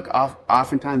 When you look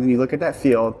oftentimes when you look at that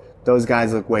field, those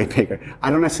guys look way bigger.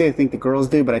 I don't necessarily think the girls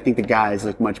do, but I think the guys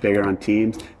look much bigger on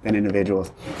teams than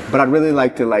individuals. But I'd really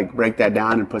like to break that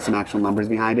down and put some actual numbers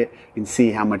behind it and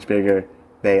see how much bigger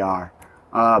they are.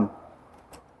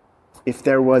 If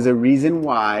there was a reason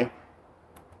why,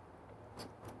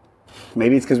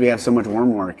 maybe it's because we have so much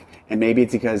worm work, and maybe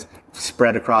it's because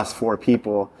spread across 4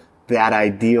 people, that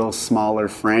ideal smaller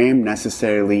frame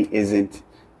necessarily isn't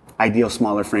ideal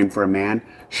smaller frame for a man.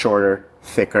 Shorter,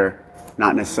 thicker,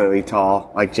 not necessarily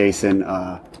tall, like Jason,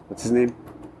 what's his name?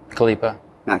 Khalipa.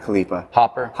 Not Khalipa.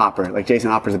 Hopper. Like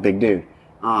Jason Hopper's a big dude.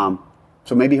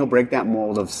 So maybe he'll break that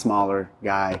mold of smaller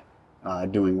guy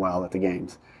doing well at the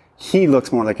games. He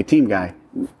looks more like a team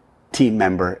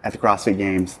member at the CrossFit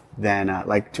Games than,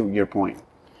 to your point.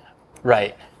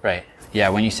 Right. Yeah,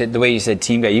 when you said the way you said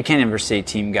team guy, you can't ever say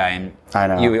team guy, and I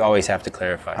know. You always have to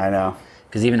clarify. I know.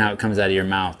 Because even how it comes out of your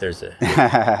mouth, there's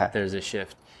a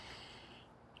shift.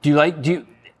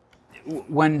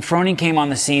 When Froning came on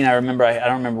the scene, I don't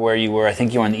remember where you were. I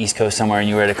think you were on the East Coast somewhere, and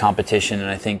you were at a competition, and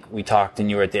I think we talked, and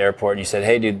you were at the airport, and you said,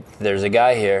 "Hey, dude, there's a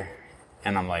guy here,"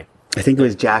 and I'm like, I think it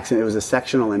was Jackson. It was a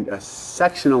sectional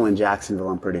in Jacksonville,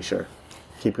 I'm pretty sure.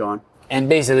 Keep going. And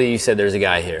basically you said there's a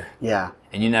guy here. Yeah.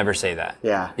 And you never say that.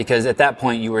 Yeah. Because at that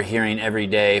point you were hearing every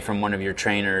day from one of your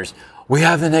trainers, we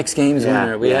have the next games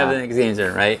winner. We have the next games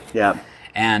winner, right? Yeah.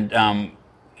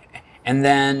 And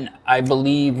then I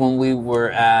believe when we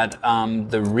were at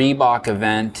the Reebok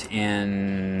event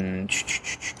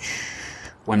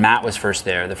when Matt was first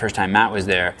there, the first time Matt was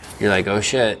there, you're like, oh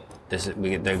shit,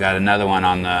 they've got another one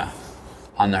on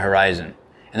the horizon.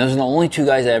 And those are the only two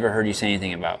guys I ever heard you say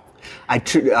anything about.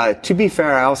 To be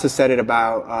fair, I also said it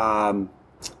about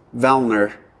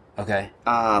Vellner. Okay.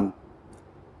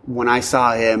 When I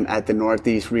saw him at the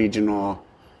Northeast Regional,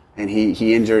 and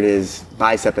he injured his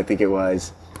bicep, I think it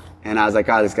was, and I was like,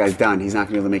 oh, this guy's done. He's not going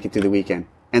to be able to make it through the weekend.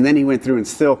 And then he went through and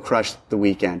still crushed the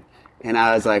weekend. And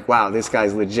I was like, wow, this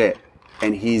guy's legit.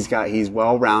 And he's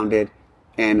well-rounded.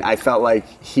 And I felt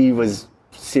like he was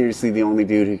seriously the only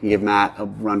dude who can give Matt a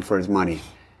run for his money.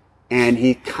 And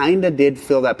he kind of did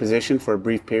fill that position for a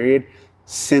brief period.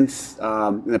 Since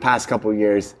in the past couple of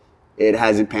years, it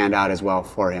hasn't panned out as well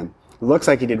for him. It looks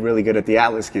like he did really good at the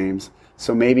Atlas Games.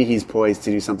 So maybe he's poised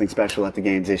to do something special at the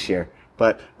games this year.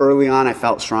 But early on, I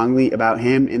felt strongly about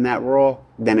him in that role.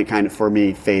 Then it kind of, for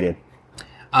me, faded.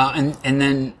 And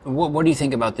then what do you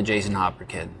think about the Jason Hopper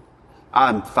kid?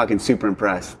 I'm fucking super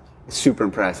impressed. Super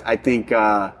impressed. I think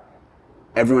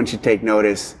everyone should take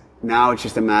notice. Now it's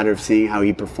just a matter of seeing how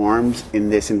he performs in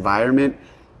this environment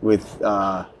with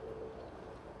a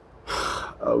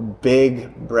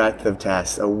big breadth of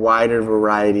tests, a wider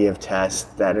variety of tests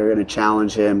that are going to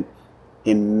challenge him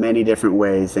in many different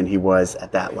ways than he was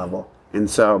at that level. And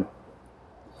so,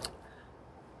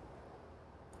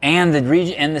 and the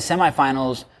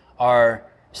semifinals are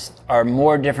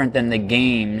more different than the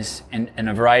games in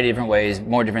a variety of different ways,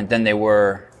 more different than they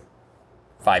were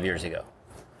 5 years ago.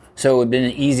 So it would have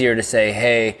been easier to say,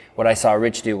 hey, what I saw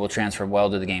Rich do will transfer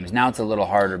well to the games. Now it's a little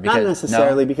harder. Because, not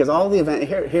necessarily, because all the events,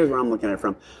 here's where I'm looking at it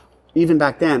from. Even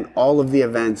back then, all of the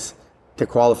events to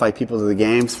qualify people to the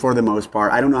games, for the most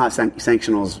part, I don't know how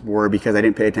sanctionals were because I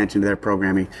didn't pay attention to their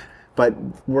programming, but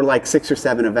were like 6 or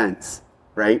 7 events,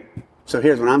 right? So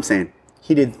here's what I'm saying.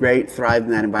 He did great, thrived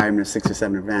in that environment of 6 or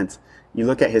 7 events. You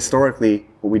look at historically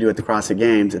what we do at the CrossFit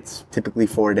Games, it's typically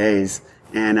 4 days,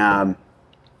 and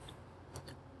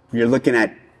you're looking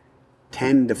at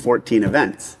 10 to 14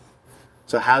 events.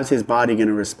 So how's his body going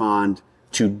to respond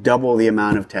to double the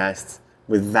amount of tests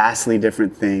with vastly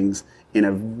different things in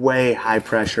a way high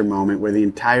pressure moment where the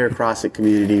entire CrossFit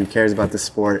community who cares about the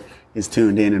sport is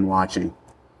tuned in and watching?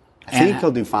 I think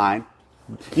he'll do fine.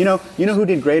 You know who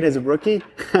did great as a rookie?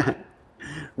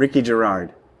 Ricky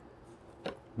Gerard.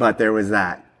 But there was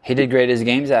that. He did great as a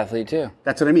games athlete too.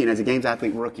 That's what I mean, as a games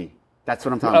athlete rookie. That's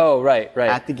what I'm talking about. Oh, right.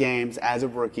 At the games, as a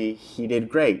rookie, he did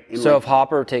great. So if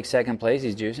Hopper takes second place,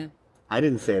 he's juicing? I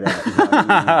didn't say that. No,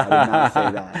 I did not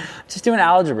say that. Just doing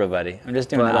algebra, buddy. I'm just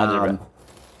doing algebra.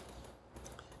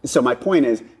 So my point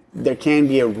is, there can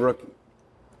be a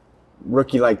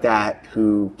rookie like that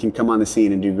who can come on the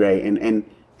scene and do great. And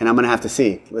I'm going to have to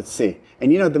see. Let's see.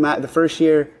 And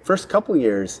the first couple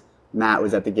years, Matt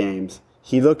was at the games.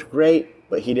 He looked great,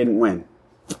 but he didn't win.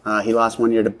 He lost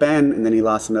 1 year to Ben, and then he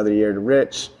lost another year to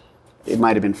Rich. It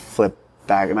might have been flipped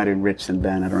back. It might have been Rich then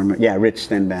Ben. I don't remember. Yeah, Rich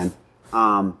then Ben.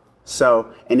 And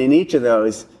in each of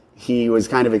those, he was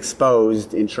kind of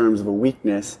exposed in terms of a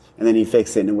weakness, and then he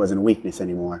fixed it, and it wasn't a weakness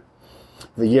anymore.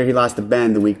 The year he lost to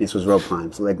Ben, the weakness was rope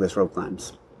climbs, legless rope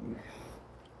climbs.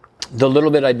 The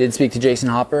little bit I did speak to Jason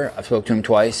Hopper, I've spoke to him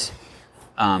twice.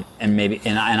 And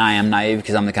I am naive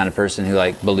because I'm the kind of person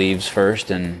who believes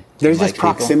first and there's this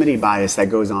proximity bias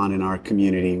that goes on in our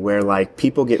community where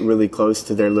people get really close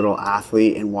to their little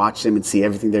athlete and watch them and see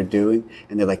everything they're doing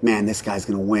and they're like, man, this guy's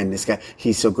gonna win. This guy,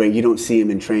 he's so great. You don't see him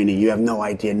in training. You have no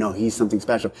idea. No, he's something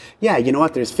special. Yeah, you know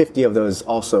what? There's 50 of those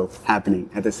also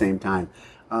happening at the same time.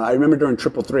 I remember during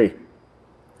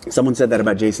 333, someone said that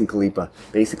about Jason Khalipa.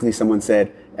 Basically, someone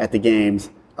said at the games,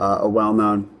 a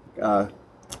well-known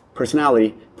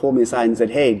personality pulled me aside and said,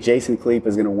 hey, Jason Khalipa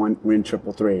is going to win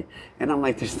 333. And I'm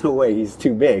like, there's no way, he's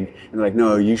too big. And they're like,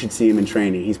 no, you should see him in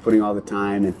training. He's putting all the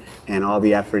time and all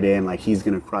the effort in, he's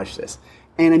going to crush this.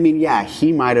 And I mean, yeah,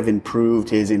 he might have improved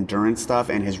his endurance stuff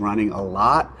and his running a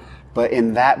lot, but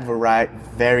in that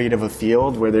varied of a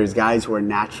field where there's guys who are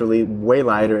naturally way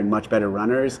lighter and much better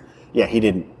runners, yeah, he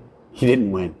didn't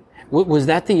win. Was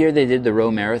that the year they did the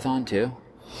Row Marathon too?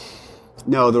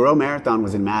 No, the Row Marathon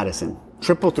was in Madison.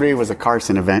 333 was a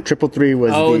Carson event. 333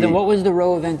 was then what was the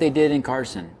row event they did in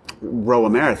Carson? Row a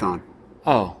Marathon.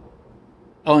 Oh,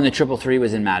 and the 333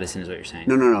 was in Madison is what you're saying?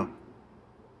 No.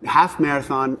 half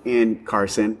marathon in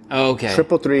Carson. Oh, okay.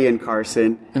 Triple 3 in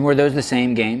Carson. And were those the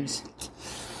same games?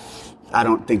 I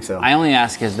don't think so. I only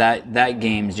ask because that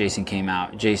games Jason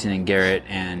and Garrett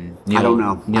and Neil, I don't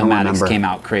know. Neil I don't Maddox remember. came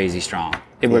out crazy strong.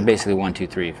 They were basically 1, 2,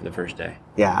 3 for the first day.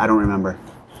 Yeah, I don't remember.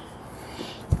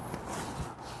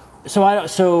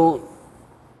 So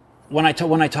when I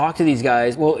talk to these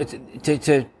guys, well,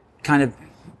 to kind of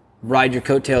ride your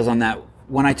coattails on that.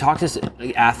 When I talk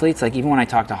to athletes, like even when I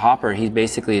talk to Hopper, he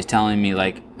basically is telling me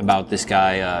like about this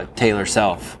guy Taylor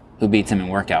Self, who beats him in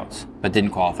workouts but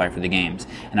didn't qualify for the games.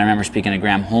 And I remember speaking to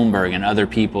Graham Holmberg and other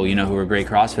people, who are great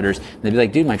CrossFitters. And they'd be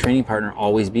like, "Dude, my training partner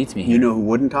always beats me here." You know who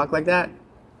wouldn't talk like that?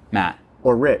 Matt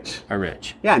Or Rich. or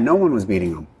Rich. Yeah, no one was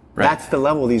beating them. Right. That's the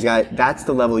level these guys. That's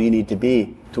the level you need to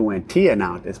be to win. Tia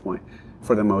now at this point,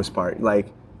 for the most part. Like,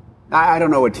 I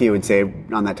don't know what Tia would say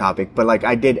on that topic, but like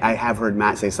I have heard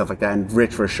Matt say stuff like that, and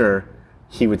Rich for sure,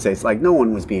 he would say it's like no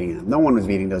one was beating them. No one was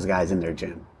beating those guys in their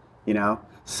gym,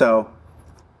 So,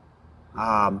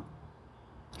 to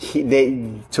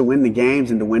win the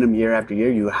games and to win them year after year,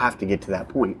 you have to get to that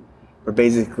point where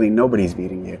basically nobody's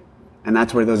beating you, and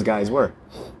that's where those guys were.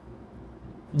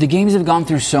 The games have gone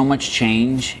through so much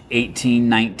change, 18,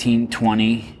 19,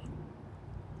 20.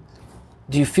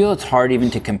 Do you feel it's hard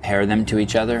even to compare them to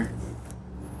each other?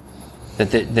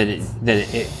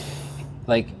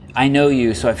 Like, I know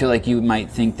you, so I feel like you might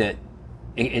think that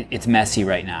it's messy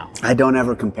right now. I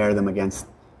don't compare them against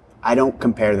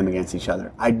each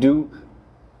other.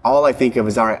 All I think of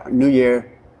is, all right, new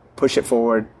year, push it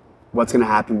forward. What's going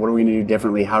to happen? What are we going to do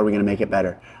differently? How are we going to make it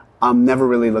better? I'm never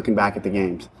really looking back at the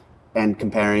games and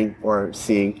comparing or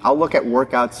seeing. I'll look at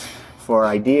workouts for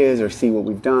ideas or see what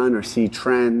we've done or see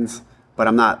trends, but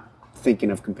I'm not thinking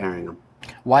of comparing them.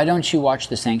 Why don't you watch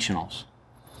the sanctionals?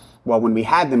 Well, when we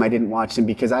had them, I didn't watch them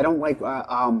because I don't like...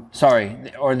 Sorry,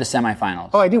 or the semifinals.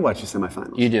 Oh, I do watch the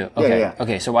semifinals. You do? Okay. Yeah.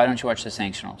 Okay, so why don't you watch the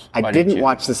sanctionals? I didn't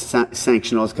watch the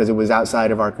sanctionals because it was outside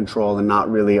of our control and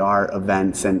not really our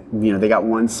events. And, they got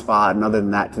one spot, and other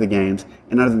than that, to the games.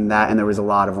 And other than that, and there was a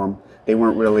lot of them, they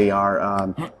weren't really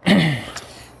our...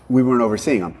 we weren't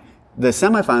overseeing them. The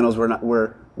semifinals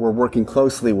we're working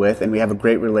closely with, and we have a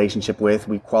great relationship with.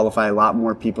 We qualify a lot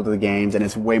more people to the games, and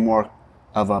it's way more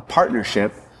of a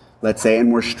partnership, let's say,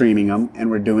 and we're streaming them,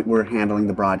 and we're handling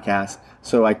the broadcast.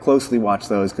 So I closely watch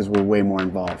those because we're way more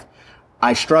involved.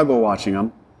 I struggle watching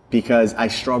them because I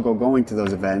struggle going to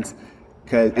those events.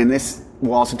 And this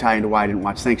will also tie into why I didn't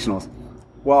watch sanctionals.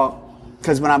 Well,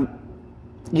 because when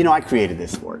I created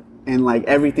this sport. And like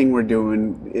everything we're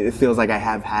doing, it feels like I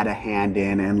have had a hand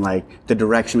in, and like the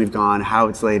direction we've gone, how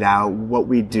it's laid out, what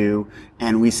we do,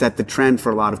 and we set the trend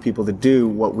for a lot of people to do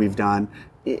what we've done.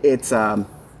 It's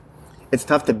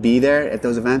tough to be there at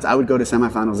those events. I would go to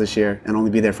semifinals this year and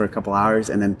only be there for a couple hours,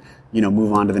 and then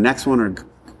move on to the next one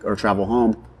or travel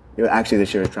home. Actually,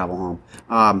 this year I travel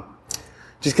home.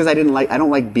 Just because I don't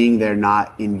like being there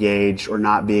not engaged or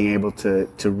not being able to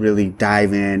really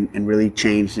dive in and really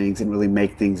change things and really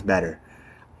make things better.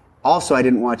 Also, I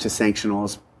didn't watch the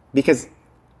sanctionals because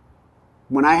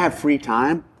when I have free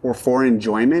time or for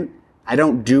enjoyment, I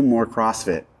don't do more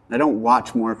CrossFit. I don't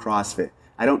watch more CrossFit.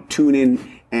 I don't tune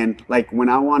in, and like when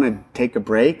I want to take a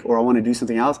break or I want to do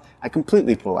something else, I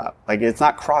completely pull out. Like it's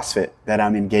not CrossFit that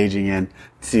I'm engaging in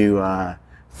to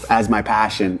as my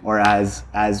passion or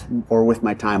or with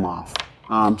my time off.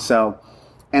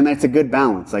 And that's a good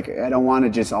balance. Like I don't want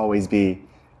to just always be,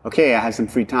 okay, I have some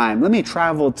free time. Let me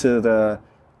travel to the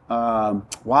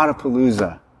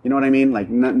Wadapalooza. You know what I mean? Like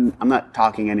I'm not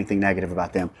talking anything negative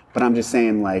about them, but I'm just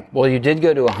saying like. Well, you did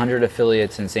go to 100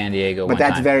 affiliates in San Diego. But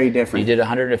that's time. very different. You did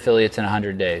 100 affiliates in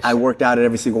 100 days. I worked out at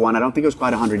every single one. I don't think it was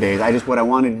quite 100 days. What I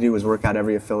wanted to do was work out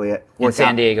every affiliate. In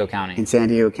San Diego County. In San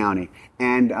Diego County.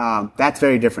 And that's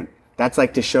very different. That's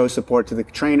like to show support to the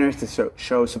trainers, to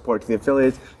show support to the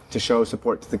affiliates, to show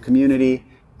support to the community.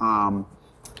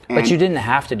 But you didn't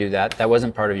have to do that. That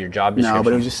wasn't part of your job description. No,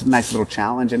 but it was just a nice little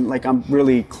challenge. And like I'm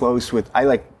really close with,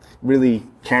 really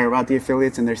care about the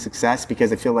affiliates and their success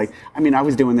because I feel like, I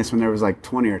was doing this when there was like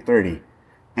 20 or 30.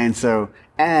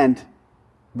 And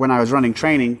when I was running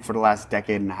training for the last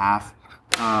decade and a half,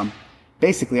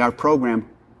 basically our program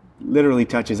literally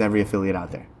touches every affiliate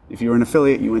out there. If you were an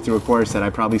affiliate, you went through a course that I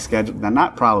probably scheduled,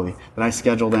 not probably, that I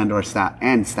scheduled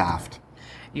and staffed.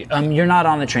 You're not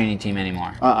on the training team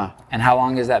anymore. And how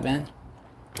long has that been?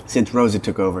 Since Rosa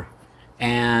took over.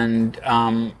 And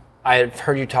I've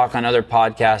heard you talk on other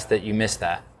podcasts that you miss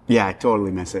that. Yeah, I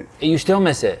totally miss it. You still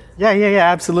miss it? Yeah,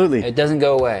 absolutely. It doesn't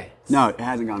go away? No, it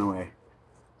hasn't gone away.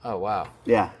 Oh, wow.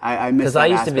 Yeah, I miss that. Because I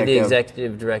used to be the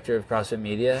executive director of CrossFit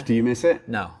Media. Do you miss it?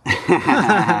 No.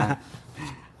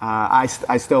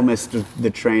 I still miss the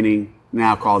training,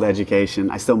 now called education.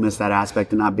 I still miss that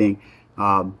aspect of not being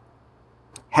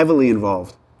heavily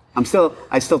involved. I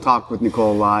still talk with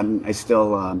Nicole a lot, and I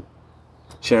still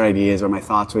share ideas or my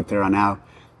thoughts with her on how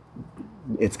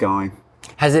it's going.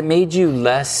 Has it made you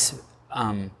less?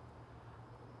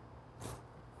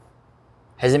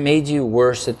 Has it made you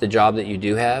worse at the job that you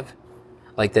do have?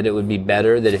 Like that it would be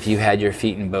better that if you had your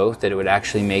feet in both, that it would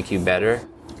actually make you better?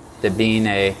 That being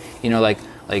like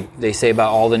they say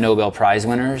about all the Nobel Prize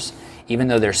winners, even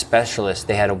though they're specialists,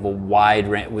 they had a wide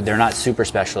range. They're not super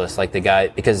specialists like the guy,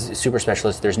 because super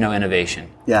specialists, there's no innovation.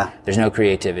 Yeah. There's no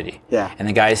creativity. Yeah. And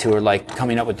the guys who are like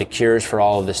coming up with the cures for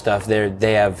all of this stuff,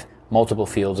 they have multiple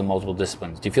fields and multiple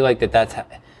disciplines. Do you feel like that's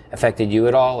affected you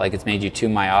at all? Like it's made you too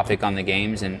myopic on the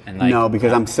games and like? No,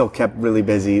 because I'm still kept really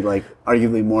busy, like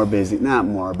arguably more busy, not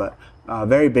more, but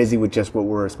very busy with just what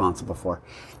we're responsible for.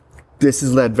 This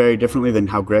is led very differently than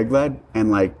how Greg led,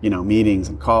 and meetings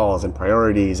and calls and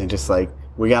priorities, and just like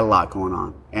we got a lot going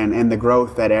on. And the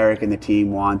growth that Eric and the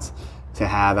team wants to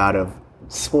have out of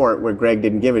sport, where Greg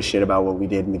didn't give a shit about what we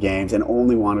did in the games and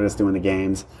only wanted us doing the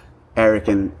games, Eric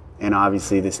and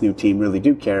obviously this new team really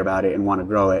do care about it and want to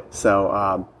grow it.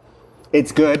 So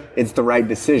it's good. It's the right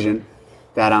decision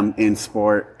that I'm in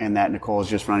sport and that Nicole's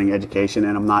just running education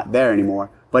and I'm not there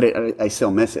anymore, but I still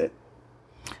miss it.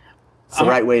 It's the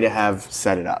right way to have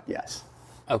set it up, yes.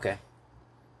 Okay.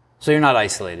 So you're not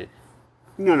isolated?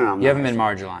 No. You haven't been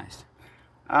marginalized?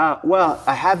 Well,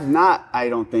 I have not, I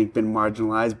don't think, been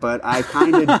marginalized, but I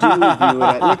kind of do view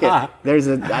it,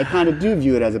 I kind of do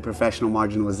view it as a professional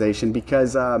marginalization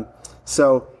because,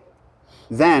 so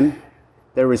then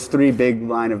there was 3 big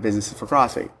line of businesses for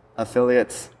CrossFit: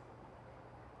 affiliates,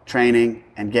 training,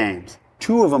 and games.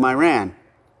 2 of them I ran.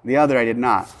 The other I did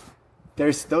not.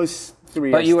 There's those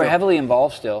 3. But you were heavily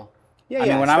involved still. Yeah, I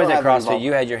mean, when I was at CrossFit,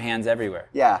 you had your hands everywhere.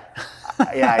 Yeah,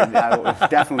 I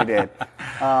definitely did.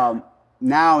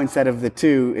 Now, instead of the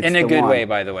 2, it's in a good way,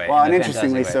 by the way. Well, and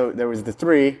interestingly, so there was the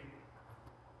 3.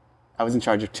 I was in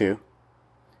charge of 2.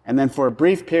 And then for a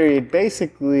brief period,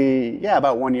 basically,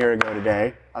 about 1 year ago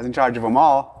today, I was in charge of them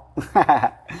all,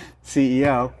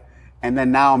 CEO. And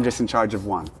then now I'm just in charge of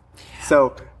 1.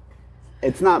 So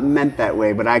it's not meant that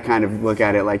way, but I kind of look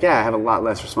at it like, I have a lot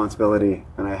less responsibility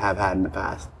than I have had in the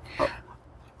past.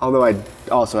 Although I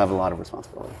also have a lot of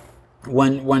responsibility.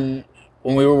 When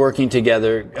we were working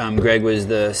together, Greg was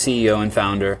the CEO and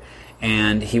founder,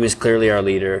 and he was clearly our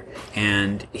leader,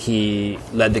 and he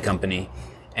led the company,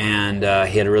 and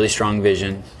he had a really strong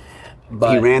vision.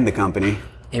 But he ran the company.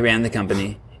 He ran the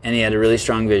company, and he had a really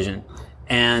strong vision,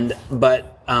 and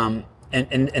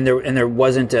there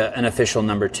wasn't an official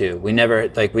number 2. We never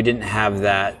we didn't have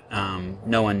that.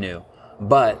 No one knew,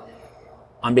 but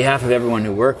on behalf of everyone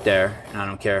who worked there, and I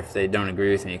don't care if they don't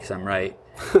agree with me because I'm right.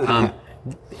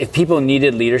 If people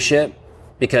needed leadership,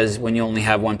 because when you only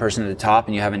have one person at the top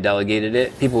and you haven't delegated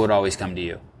it, people would always come to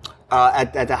you.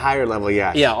 At the higher level,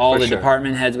 yeah. Yeah, all the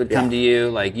department heads would come to you.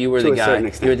 Like you were the guy. You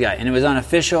were the guy, and it was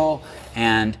unofficial,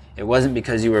 and it wasn't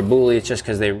because you were a bully. It's just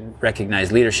because they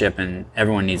recognized leadership, and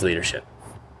everyone needs leadership.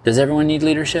 Does everyone need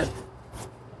leadership?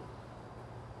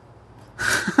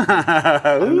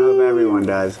 I don't know if everyone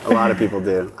does. A lot of people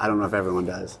do. I don't know if everyone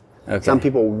does. Okay. Some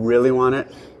people really want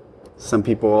it. Some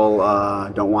people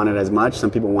don't want it as much.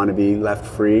 Some people want to be left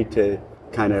free to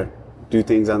kind of do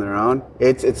things on their own.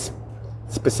 It's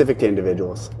specific to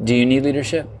individuals. Do you need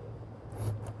leadership?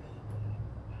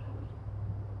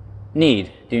 Do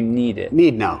you need it?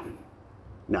 Need, no.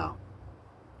 No.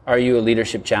 Are you a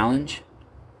leadership challenge?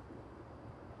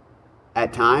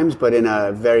 At times, but in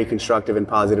a very constructive and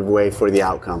positive way for the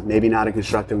outcome. Maybe not a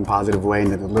constructive and positive way in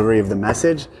the delivery of the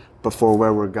message, but for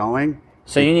where we're going.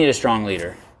 So you need a strong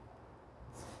leader.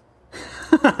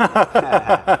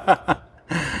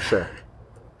 Sure.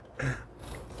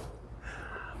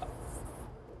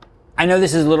 I know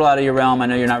this is a little out of your realm. I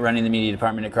know you're not running the media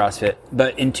department at CrossFit,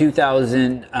 but in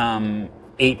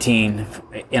 2018,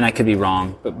 and I could be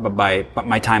wrong, but my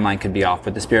timeline could be off,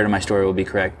 but the spirit of my story will be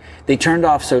correct. They turned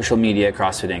off social media at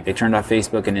CrossFit Inc. They turned off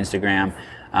Facebook and Instagram.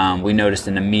 We noticed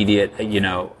an immediate,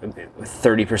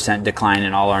 30% decline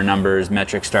in all our numbers.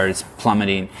 Metrics started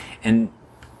plummeting, and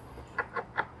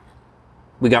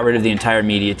we got rid of the entire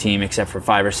media team except for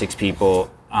 5 or 6 people,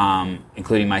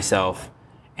 including myself.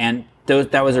 And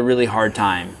that was a really hard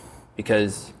time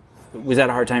because, was that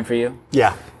a hard time for you?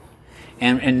 Yeah.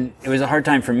 And it was a hard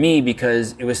time for me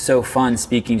because it was so fun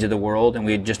speaking to the world, and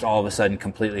we had just all of a sudden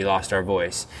completely lost our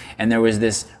voice. And there was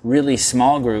this really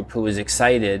small group who was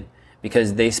excited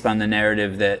because they spun the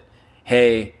narrative that,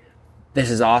 hey, this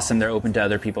is awesome, they're open to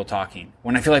other people talking.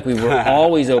 When I feel like we were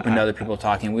always open to other people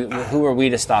talking, who are we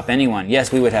to stop anyone?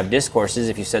 Yes, we would have discourses.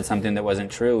 If you said something that wasn't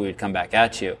true, we would come back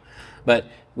at you. But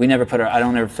we never I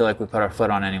don't ever feel like we put our foot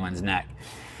on anyone's neck.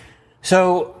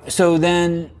 So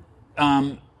then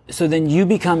you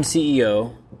become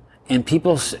CEO, and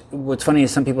what's funny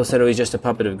is some people said, oh, he's just a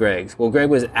puppet of Greg's. Well, Greg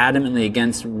was adamantly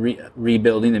against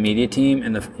rebuilding the media team,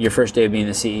 and your first day of being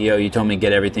the CEO, you told me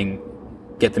get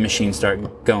the machine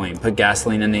start going, put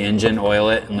gasoline in the engine, oil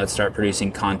it, and let's start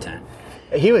producing content.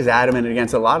 He was adamant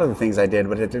against a lot of the things I did,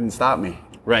 but it didn't stop me.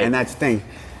 Right. And that's the thing.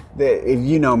 If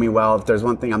you know me well, if there's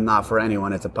one thing I'm not for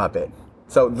anyone, it's a puppet.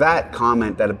 So that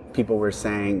comment that people were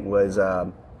saying was,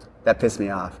 that pissed me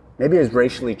off. Maybe it was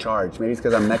racially charged. Maybe it's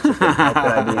because I'm Mexican. How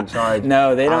could I be in charge?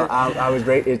 No, they don't.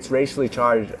 It's racially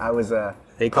charged. I was a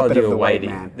They called puppet you of the a white whitey.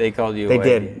 man. They called you a They whitey.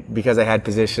 did, because I had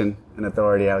position and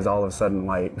authority. I was all of a sudden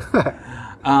white.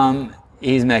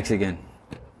 He's Mexican.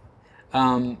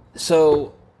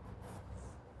 So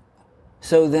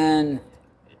then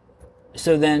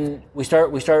we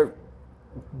start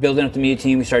building up the media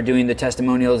team. We start doing the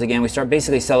testimonials again. We start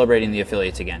basically celebrating the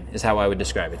affiliates again, is how I would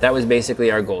describe it. That was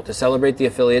basically our goal, to celebrate the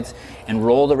affiliates and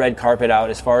roll the red carpet out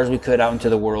as far as we could out into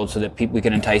the world so that we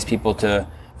could entice people to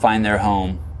find their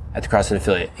home at the CrossFit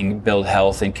affiliate and build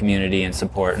health and community and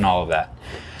support and all of that.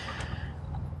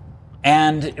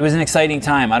 And it was an exciting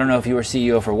time. I don't know if you were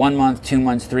CEO for 1 month, 2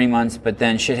 months, 3 months, but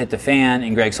then shit hit the fan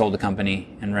and Greg sold the company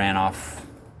and ran off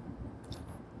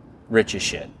rich as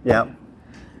shit. Yep.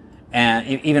 And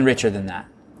even richer than that.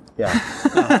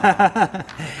 Yeah.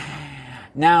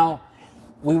 Now,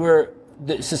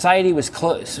 society was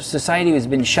closed. Society has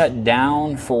been shut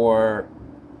down for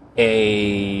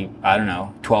 12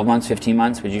 months, 15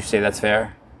 months. Would you say that's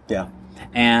fair? Yeah.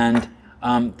 And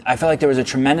I felt like there was a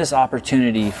tremendous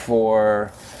opportunity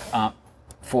for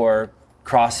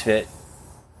CrossFit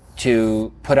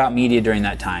to put out media during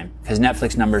that time, because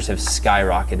Netflix numbers have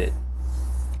skyrocketed.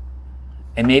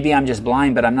 And maybe I'm just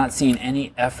blind, but I'm not seeing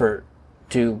any effort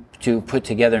to put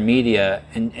together media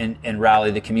and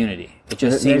rally the community. It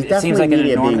just seems like an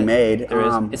enormous being made.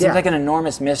 It seems like an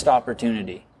enormous missed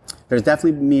opportunity. There's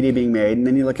definitely media being made, and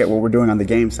then you look at what we're doing on the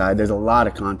game side. There's a lot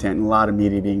of content and a lot of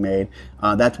media being made.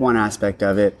 That's one aspect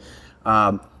of it.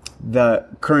 The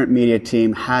current media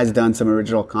team has done some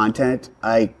original content.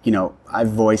 I've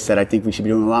voiced that I think we should be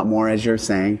doing a lot more, as you're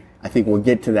saying. I think we'll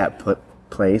get to that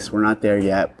place. We're not there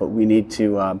yet, but we need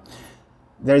to.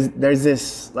 There's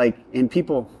this in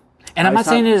people. And I'm not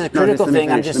saying it is a critical thing.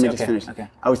 Let me just finish. Okay.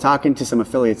 I was talking to some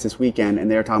affiliates this weekend,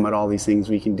 and they were talking about all these things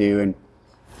we can do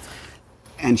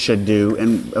and should do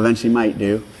and eventually might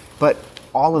do. But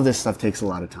all of this stuff takes a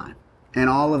lot of time. And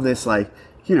all of this,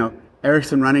 Eric's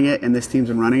been running it and this team's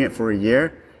been running it for a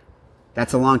year.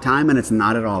 That's a long time, and it's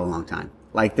not at all a long time.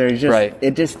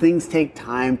 Things take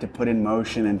time to put in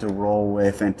motion and to roll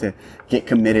with and to get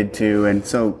committed to. And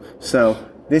so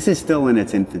this is still in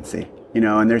its infancy,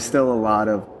 and there's still a lot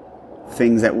of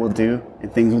things that we'll do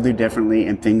and things we'll do differently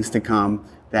and things to come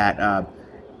that,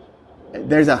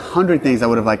 there's 100 things I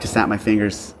would have liked to snap my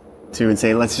fingers to and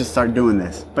say, let's just start doing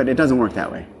this. But it doesn't work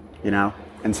that way,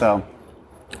 And so.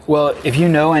 Well, if you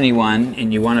know anyone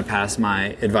and you want to pass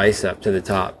my advice up to the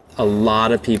top, a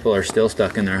lot of people are still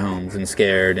stuck in their homes and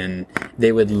scared, and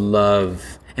they would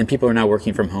love, and people are now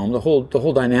working from home. The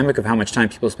whole dynamic of how much time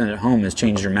people spend at home has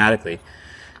changed dramatically.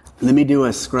 Let me do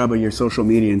a scrub of your social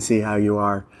media and see how you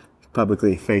are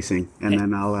publicly facing, and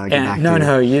then I'll get back to you.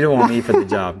 No, you don't want me for the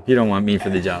job. You don't want me for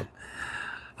the job.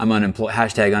 I'm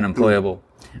unemployable.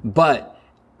 But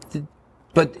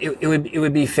it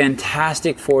would be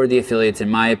fantastic for the affiliates, in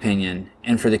my opinion,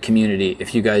 and for the community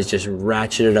if you guys just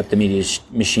ratcheted up the media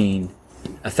machine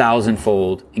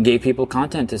 1,000-fold and gave people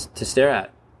content to stare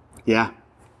at. Yeah.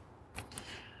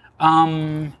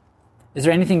 Is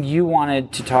there anything you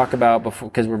wanted to talk about before?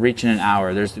 Because we're reaching an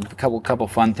hour. There's a couple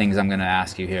fun things I'm going to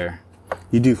ask you here.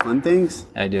 You do fun things?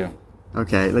 I do.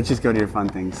 Okay, let's just go to your fun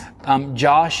things.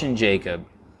 Josh and Jacob.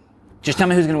 Just tell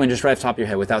me who's going to win, just right off the top of your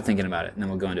head, without thinking about it, and then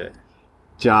we'll go into it.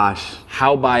 Josh.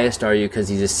 How biased are you because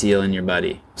he's a SEAL and your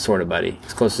buddy? Sort of buddy.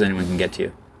 As close as anyone can get to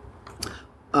you.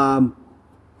 A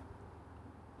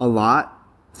lot,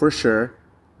 for sure.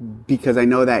 Because I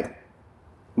know that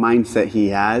mindset he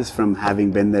has from having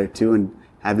been there too and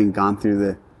having gone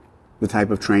through the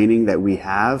type of training that we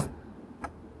have.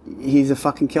 He's a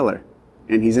fucking killer.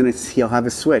 And he'll have a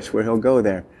switch where he'll go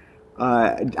there.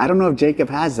 I don't know if Jacob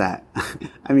has that.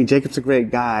 I mean, Jacob's a great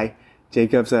guy.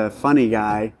 Jacob's a funny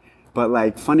guy.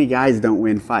 But funny guys don't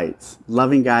win fights.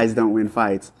 Loving guys don't win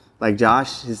fights.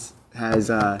 Josh has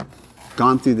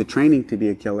gone through the training to be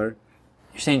a killer.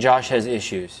 You're saying Josh has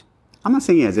issues? I'm not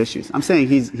saying he has issues. I'm saying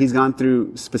he's gone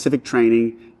through specific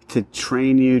training to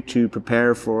train you to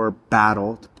prepare for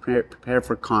battle, to prepare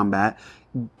for combat,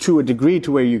 to a degree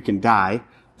to where you can die.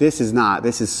 This is not.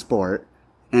 This is sport.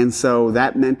 And so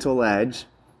that mental edge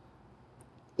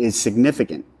is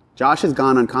significant. Josh has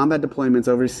gone on combat deployments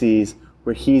overseas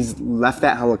where he's left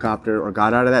that helicopter or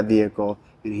got out of that vehicle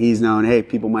and he's known, hey,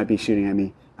 people might be shooting at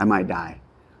me. I might die.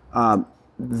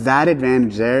 That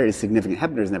advantage there is significant.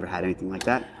 Hepner's never had anything like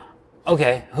that.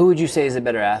 Okay, who would you say is a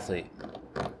better athlete?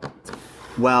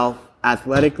 Well,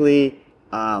 athletically,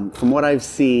 from what I've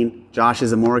seen, Josh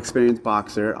is a more experienced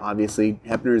boxer. Obviously,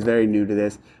 Hepner is very new to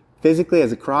this. Physically,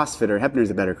 as a CrossFitter, Hepner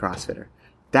is a better CrossFitter.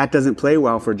 That doesn't play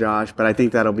well for Josh, but I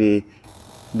think that'll be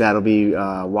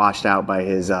washed out by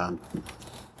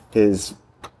his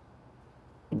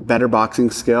better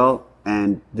boxing skill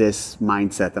and this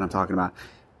mindset that I'm talking about.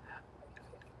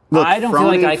 Look, I don't feel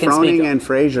like I can speak. Froning and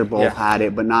Frazier both had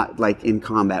it, but not like in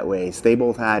combat ways. They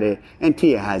both had it, and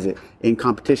Tia has it in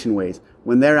competition ways.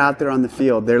 When they're out there on the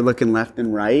field, they're looking left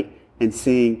and right and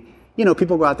seeing,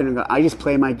 people go out there and go, I just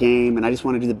play my game and I just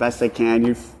want to do the best I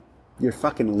can. You're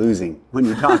fucking losing when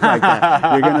you talk like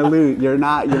that. You're gonna lose. You're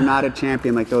not a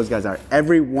champion like those guys are.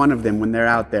 Every one of them, when they're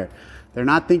out there, they're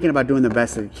not thinking about doing the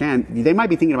best they can. They might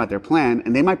be thinking about their plan,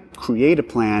 and they might create a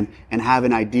plan and have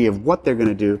an idea of what they're going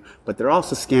to do, but they're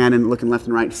also scanning, looking left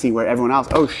and right to see where everyone else,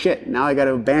 oh shit, now I got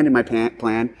to abandon my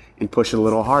plan and push it a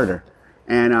little harder.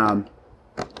 And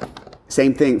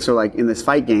same thing, so like in this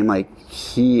fight game, like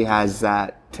he has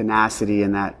that tenacity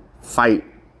and that fight,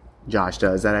 Josh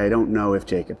does, that I don't know if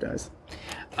Jacob does.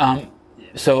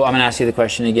 So I'm going to ask you the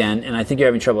question again, and I think you're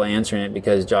having trouble answering it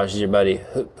because Josh is your buddy.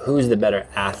 Who's the better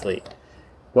athlete?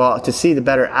 Well, to see the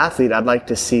better athlete, I'd like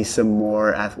to see some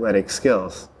more athletic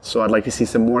skills. So I'd like to see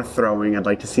some more throwing. I'd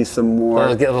like to see some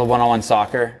more... Get a little one-on-one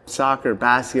soccer? Soccer,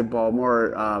 basketball,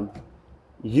 more...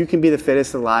 you can be the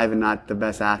fittest alive and not the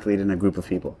best athlete in a group of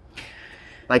people.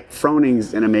 Like,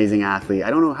 Froning's an amazing athlete. I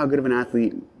don't know how good of an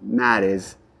athlete Matt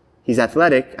is. He's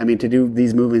athletic. I mean, to do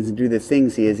these movements and do the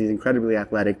things he is, he's incredibly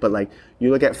athletic. But, like,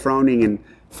 you look at Froning and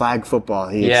flag football,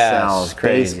 he excels.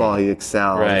 Baseball, he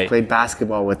excels. Right. Played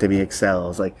basketball with him, he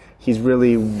excels. Like, he's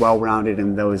really well-rounded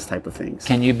in those type of things.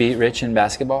 Can you beat Rich in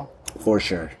basketball? For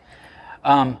sure.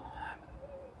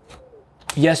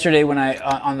 Yesterday when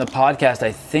on the podcast,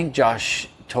 I think Josh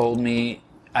told me,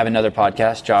 I have another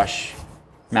podcast, Josh,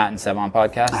 Matt and Sevon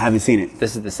podcast. I haven't seen it.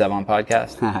 This is the Sevon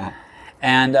podcast.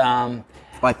 And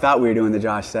well, I thought we were doing the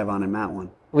Josh, Sevon, and Matt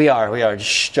one. We are.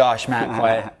 Shh, Josh, Matt,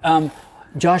 quiet.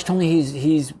 Josh told me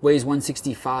he's weighs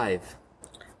 165.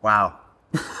 Wow.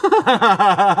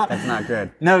 That's not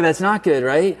good. No, that's not good,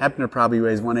 right? Hepner probably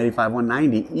weighs 185,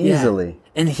 190 easily. Yeah.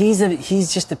 And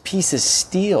he's just a piece of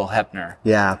steel, Hepner.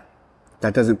 Yeah.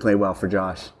 That doesn't play well for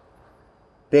Josh.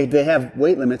 They have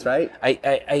weight limits, right?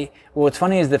 Well, what's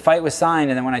funny is the fight was signed,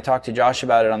 and then when I talked to Josh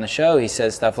about it on the show, he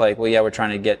says stuff like, well, yeah, we're trying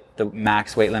to get the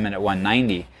max weight limit at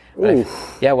 190.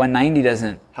 Yeah, 190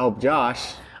 doesn't help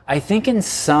Josh. I think in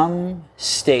some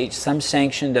states, some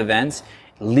sanctioned events,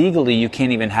 legally you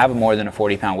can't even have more than a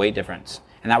 40-pound weight difference.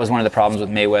 And that was one of the problems with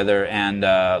Mayweather and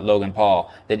Logan Paul,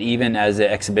 that even as an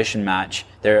exhibition match,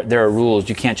 there are rules.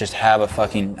 You can't just have a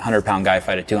fucking 100-pound guy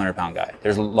fight a 200-pound guy.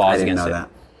 There's laws against it. I didn't know that.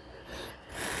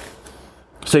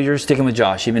 So you're sticking with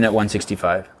Josh, even at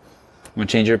 165. Want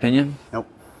to change your opinion? Nope.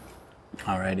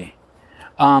 Alrighty.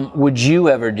 Would you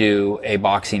ever do a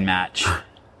boxing match?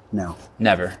 No.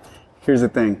 Never. Here's the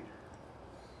thing.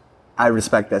 I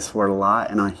respect that sport a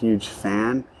lot, and I'm a huge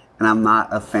fan, and I'm not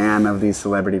a fan of these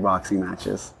celebrity boxing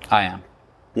matches. I am.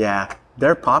 Yeah,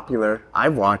 they're popular. I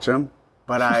watch them,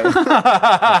 but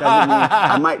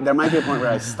there might be a point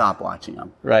where I stop watching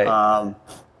them. Right.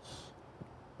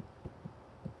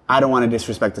 I don't want to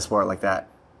disrespect the sport like that.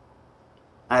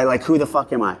 Who the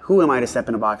fuck am I? Who am I to step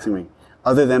in a boxing ring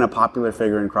other than a popular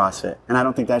figure in CrossFit? And I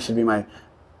don't think that should be my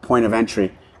point of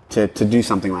entry to do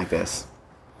something like this.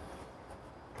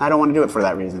 I don't want to do it for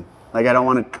that reason. I don't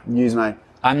want to use my...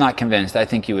 I'm not convinced. I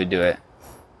think you would do it.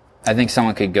 I think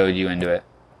someone could goad you into it.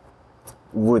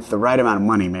 With the right amount of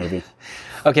money, maybe.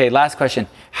 Okay, last question.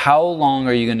 How long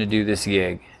are you going to do this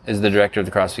gig as the director of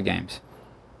the CrossFit Games?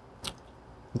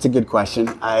 It's a good question.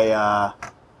 I'm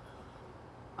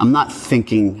not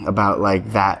thinking about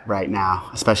that right now,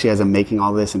 especially as I'm making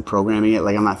all this and programming it.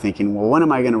 I'm not thinking, well, when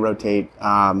am I going to rotate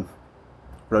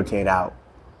out?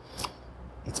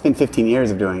 It's been 15 years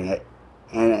of doing it,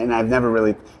 and I've never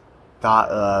really thought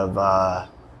of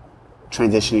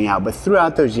transitioning out. But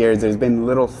throughout those years, there's been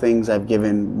little things I've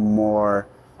given more,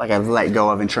 I've let go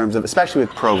of in terms of, especially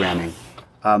with programming.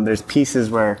 There's pieces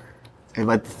where I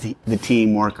let the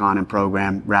team work on and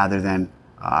program rather than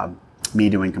just me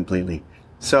doing completely.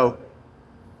 So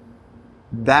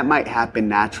that might happen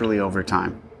naturally over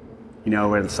time,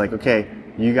 where it's like, okay,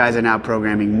 you guys are now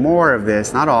programming more of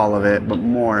this, not all of it, but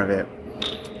more of it.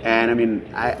 And I mean,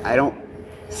 I don't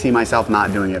see myself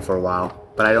not doing it for a while,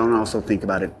 but I don't also think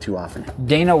about it too often.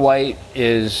 Dana White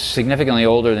is significantly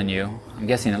older than you. I'm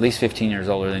guessing at least 15 years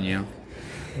older than you.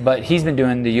 But he's been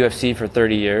doing the UFC for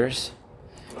 30 years.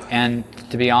 And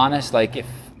to be honest, like, if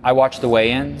I watch the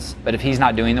weigh-ins, but if he's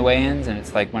not doing the weigh-ins and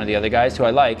it's like one of the other guys who I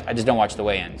like, I just don't watch the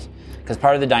weigh-ins. Because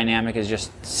part of the dynamic is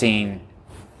just seeing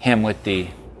him with the...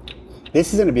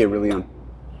 This is going to be a really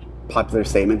unpopular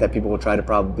statement that people will try to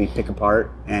probably pick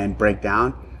apart and break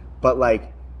down. But,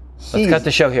 like, let's cut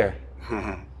the show here.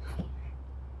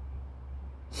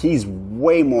 He's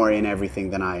way more in everything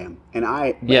than I am. And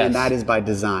that is by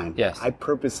design. Yes. I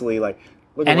purposely, like...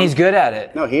 And he's good at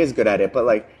it. No, he is good at it. But,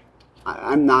 like,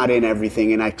 I'm not in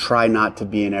everything, and I try not to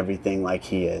be in everything like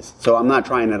he is. So I'm not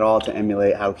trying at all to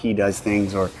emulate how he does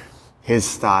things or his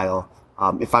style.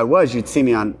 If I was, you'd see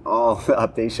me on all the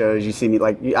update shows. You see me,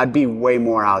 like, I'd be way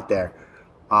more out there.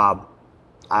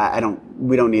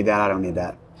 We don't need that. I don't need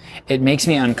that. It makes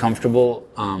me uncomfortable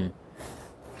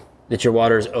that your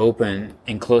water is open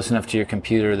and close enough to your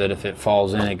computer that if it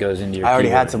falls in, it goes into your I already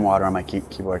keyboard. had some water on my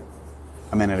keyboard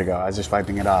a minute ago. I was just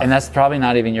wiping it off. And that's probably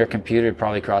not even your computer.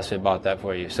 Probably CrossFit bought that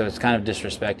for you. So it's kind of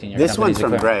disrespecting your This one's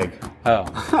company's from equipment. Greg. Oh.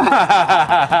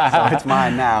 So it's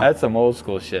mine now. That's some old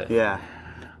school shit. Yeah.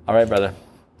 All right, brother.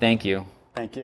 Thank you. Thank you.